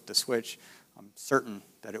when I flip the switch. I'm certain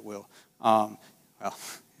that it will. Well,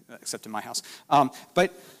 except in my house.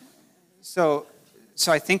 But so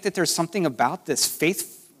I think that there's something about this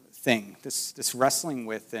faith thing, this wrestling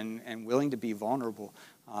with and willing to be vulnerable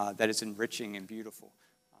that is enriching and beautiful.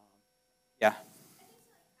 Yeah.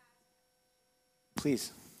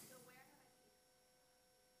 Please.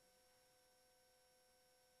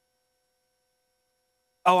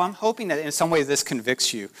 Oh, I'm hoping that in some way this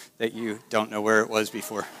convicts you that you don't know where it was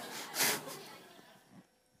before.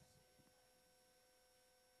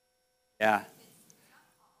 Yeah.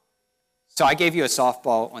 So I gave you a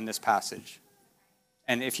softball on this passage.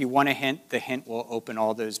 And if you want a hint, the hint will open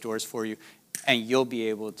all those doors for you, and you'll be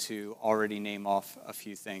able to already name off a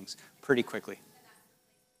few things pretty quickly.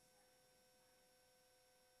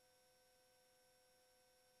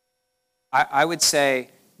 I would say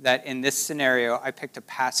that in this scenario, I picked a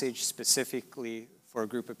passage specifically for a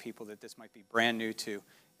group of people that this might be brand new to,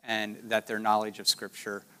 and that their knowledge of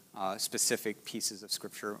Scripture, specific pieces of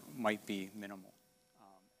Scripture, might be minimal.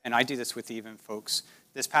 And I do this with even folks.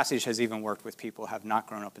 This passage has even worked with people who have not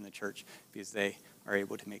grown up in the church because they are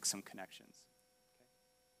able to make some connections.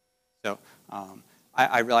 So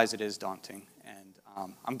I realize it is daunting, and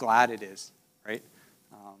I'm glad it is, right?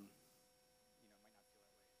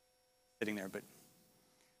 Sitting there, but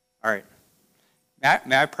all right.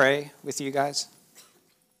 May I pray with you guys?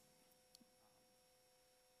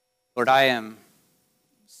 Lord, I am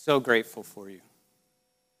so grateful for you.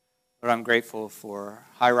 Lord, I'm grateful for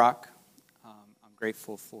High Rock. I'm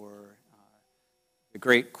grateful for the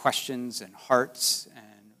great questions and hearts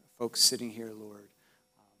and folks sitting here, Lord.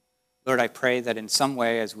 Lord, I pray that in some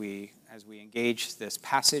way as we engage this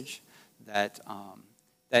passage, that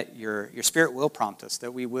your Spirit will prompt us,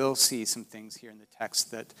 that we will see some things here in the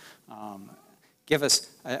text that give us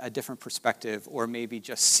a different perspective, or maybe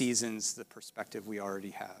just seasons the perspective we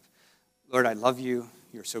already have. Lord, I love you.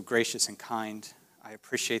 You're so gracious and kind. I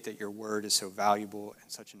appreciate that your word is so valuable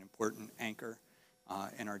and such an important anchor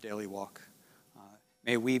in our daily walk.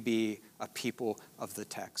 May we be a people of the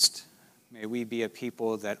text. May we be a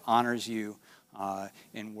people that honors you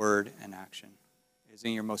in word and action. It is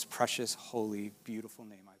in your most precious, holy, beautiful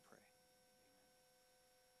name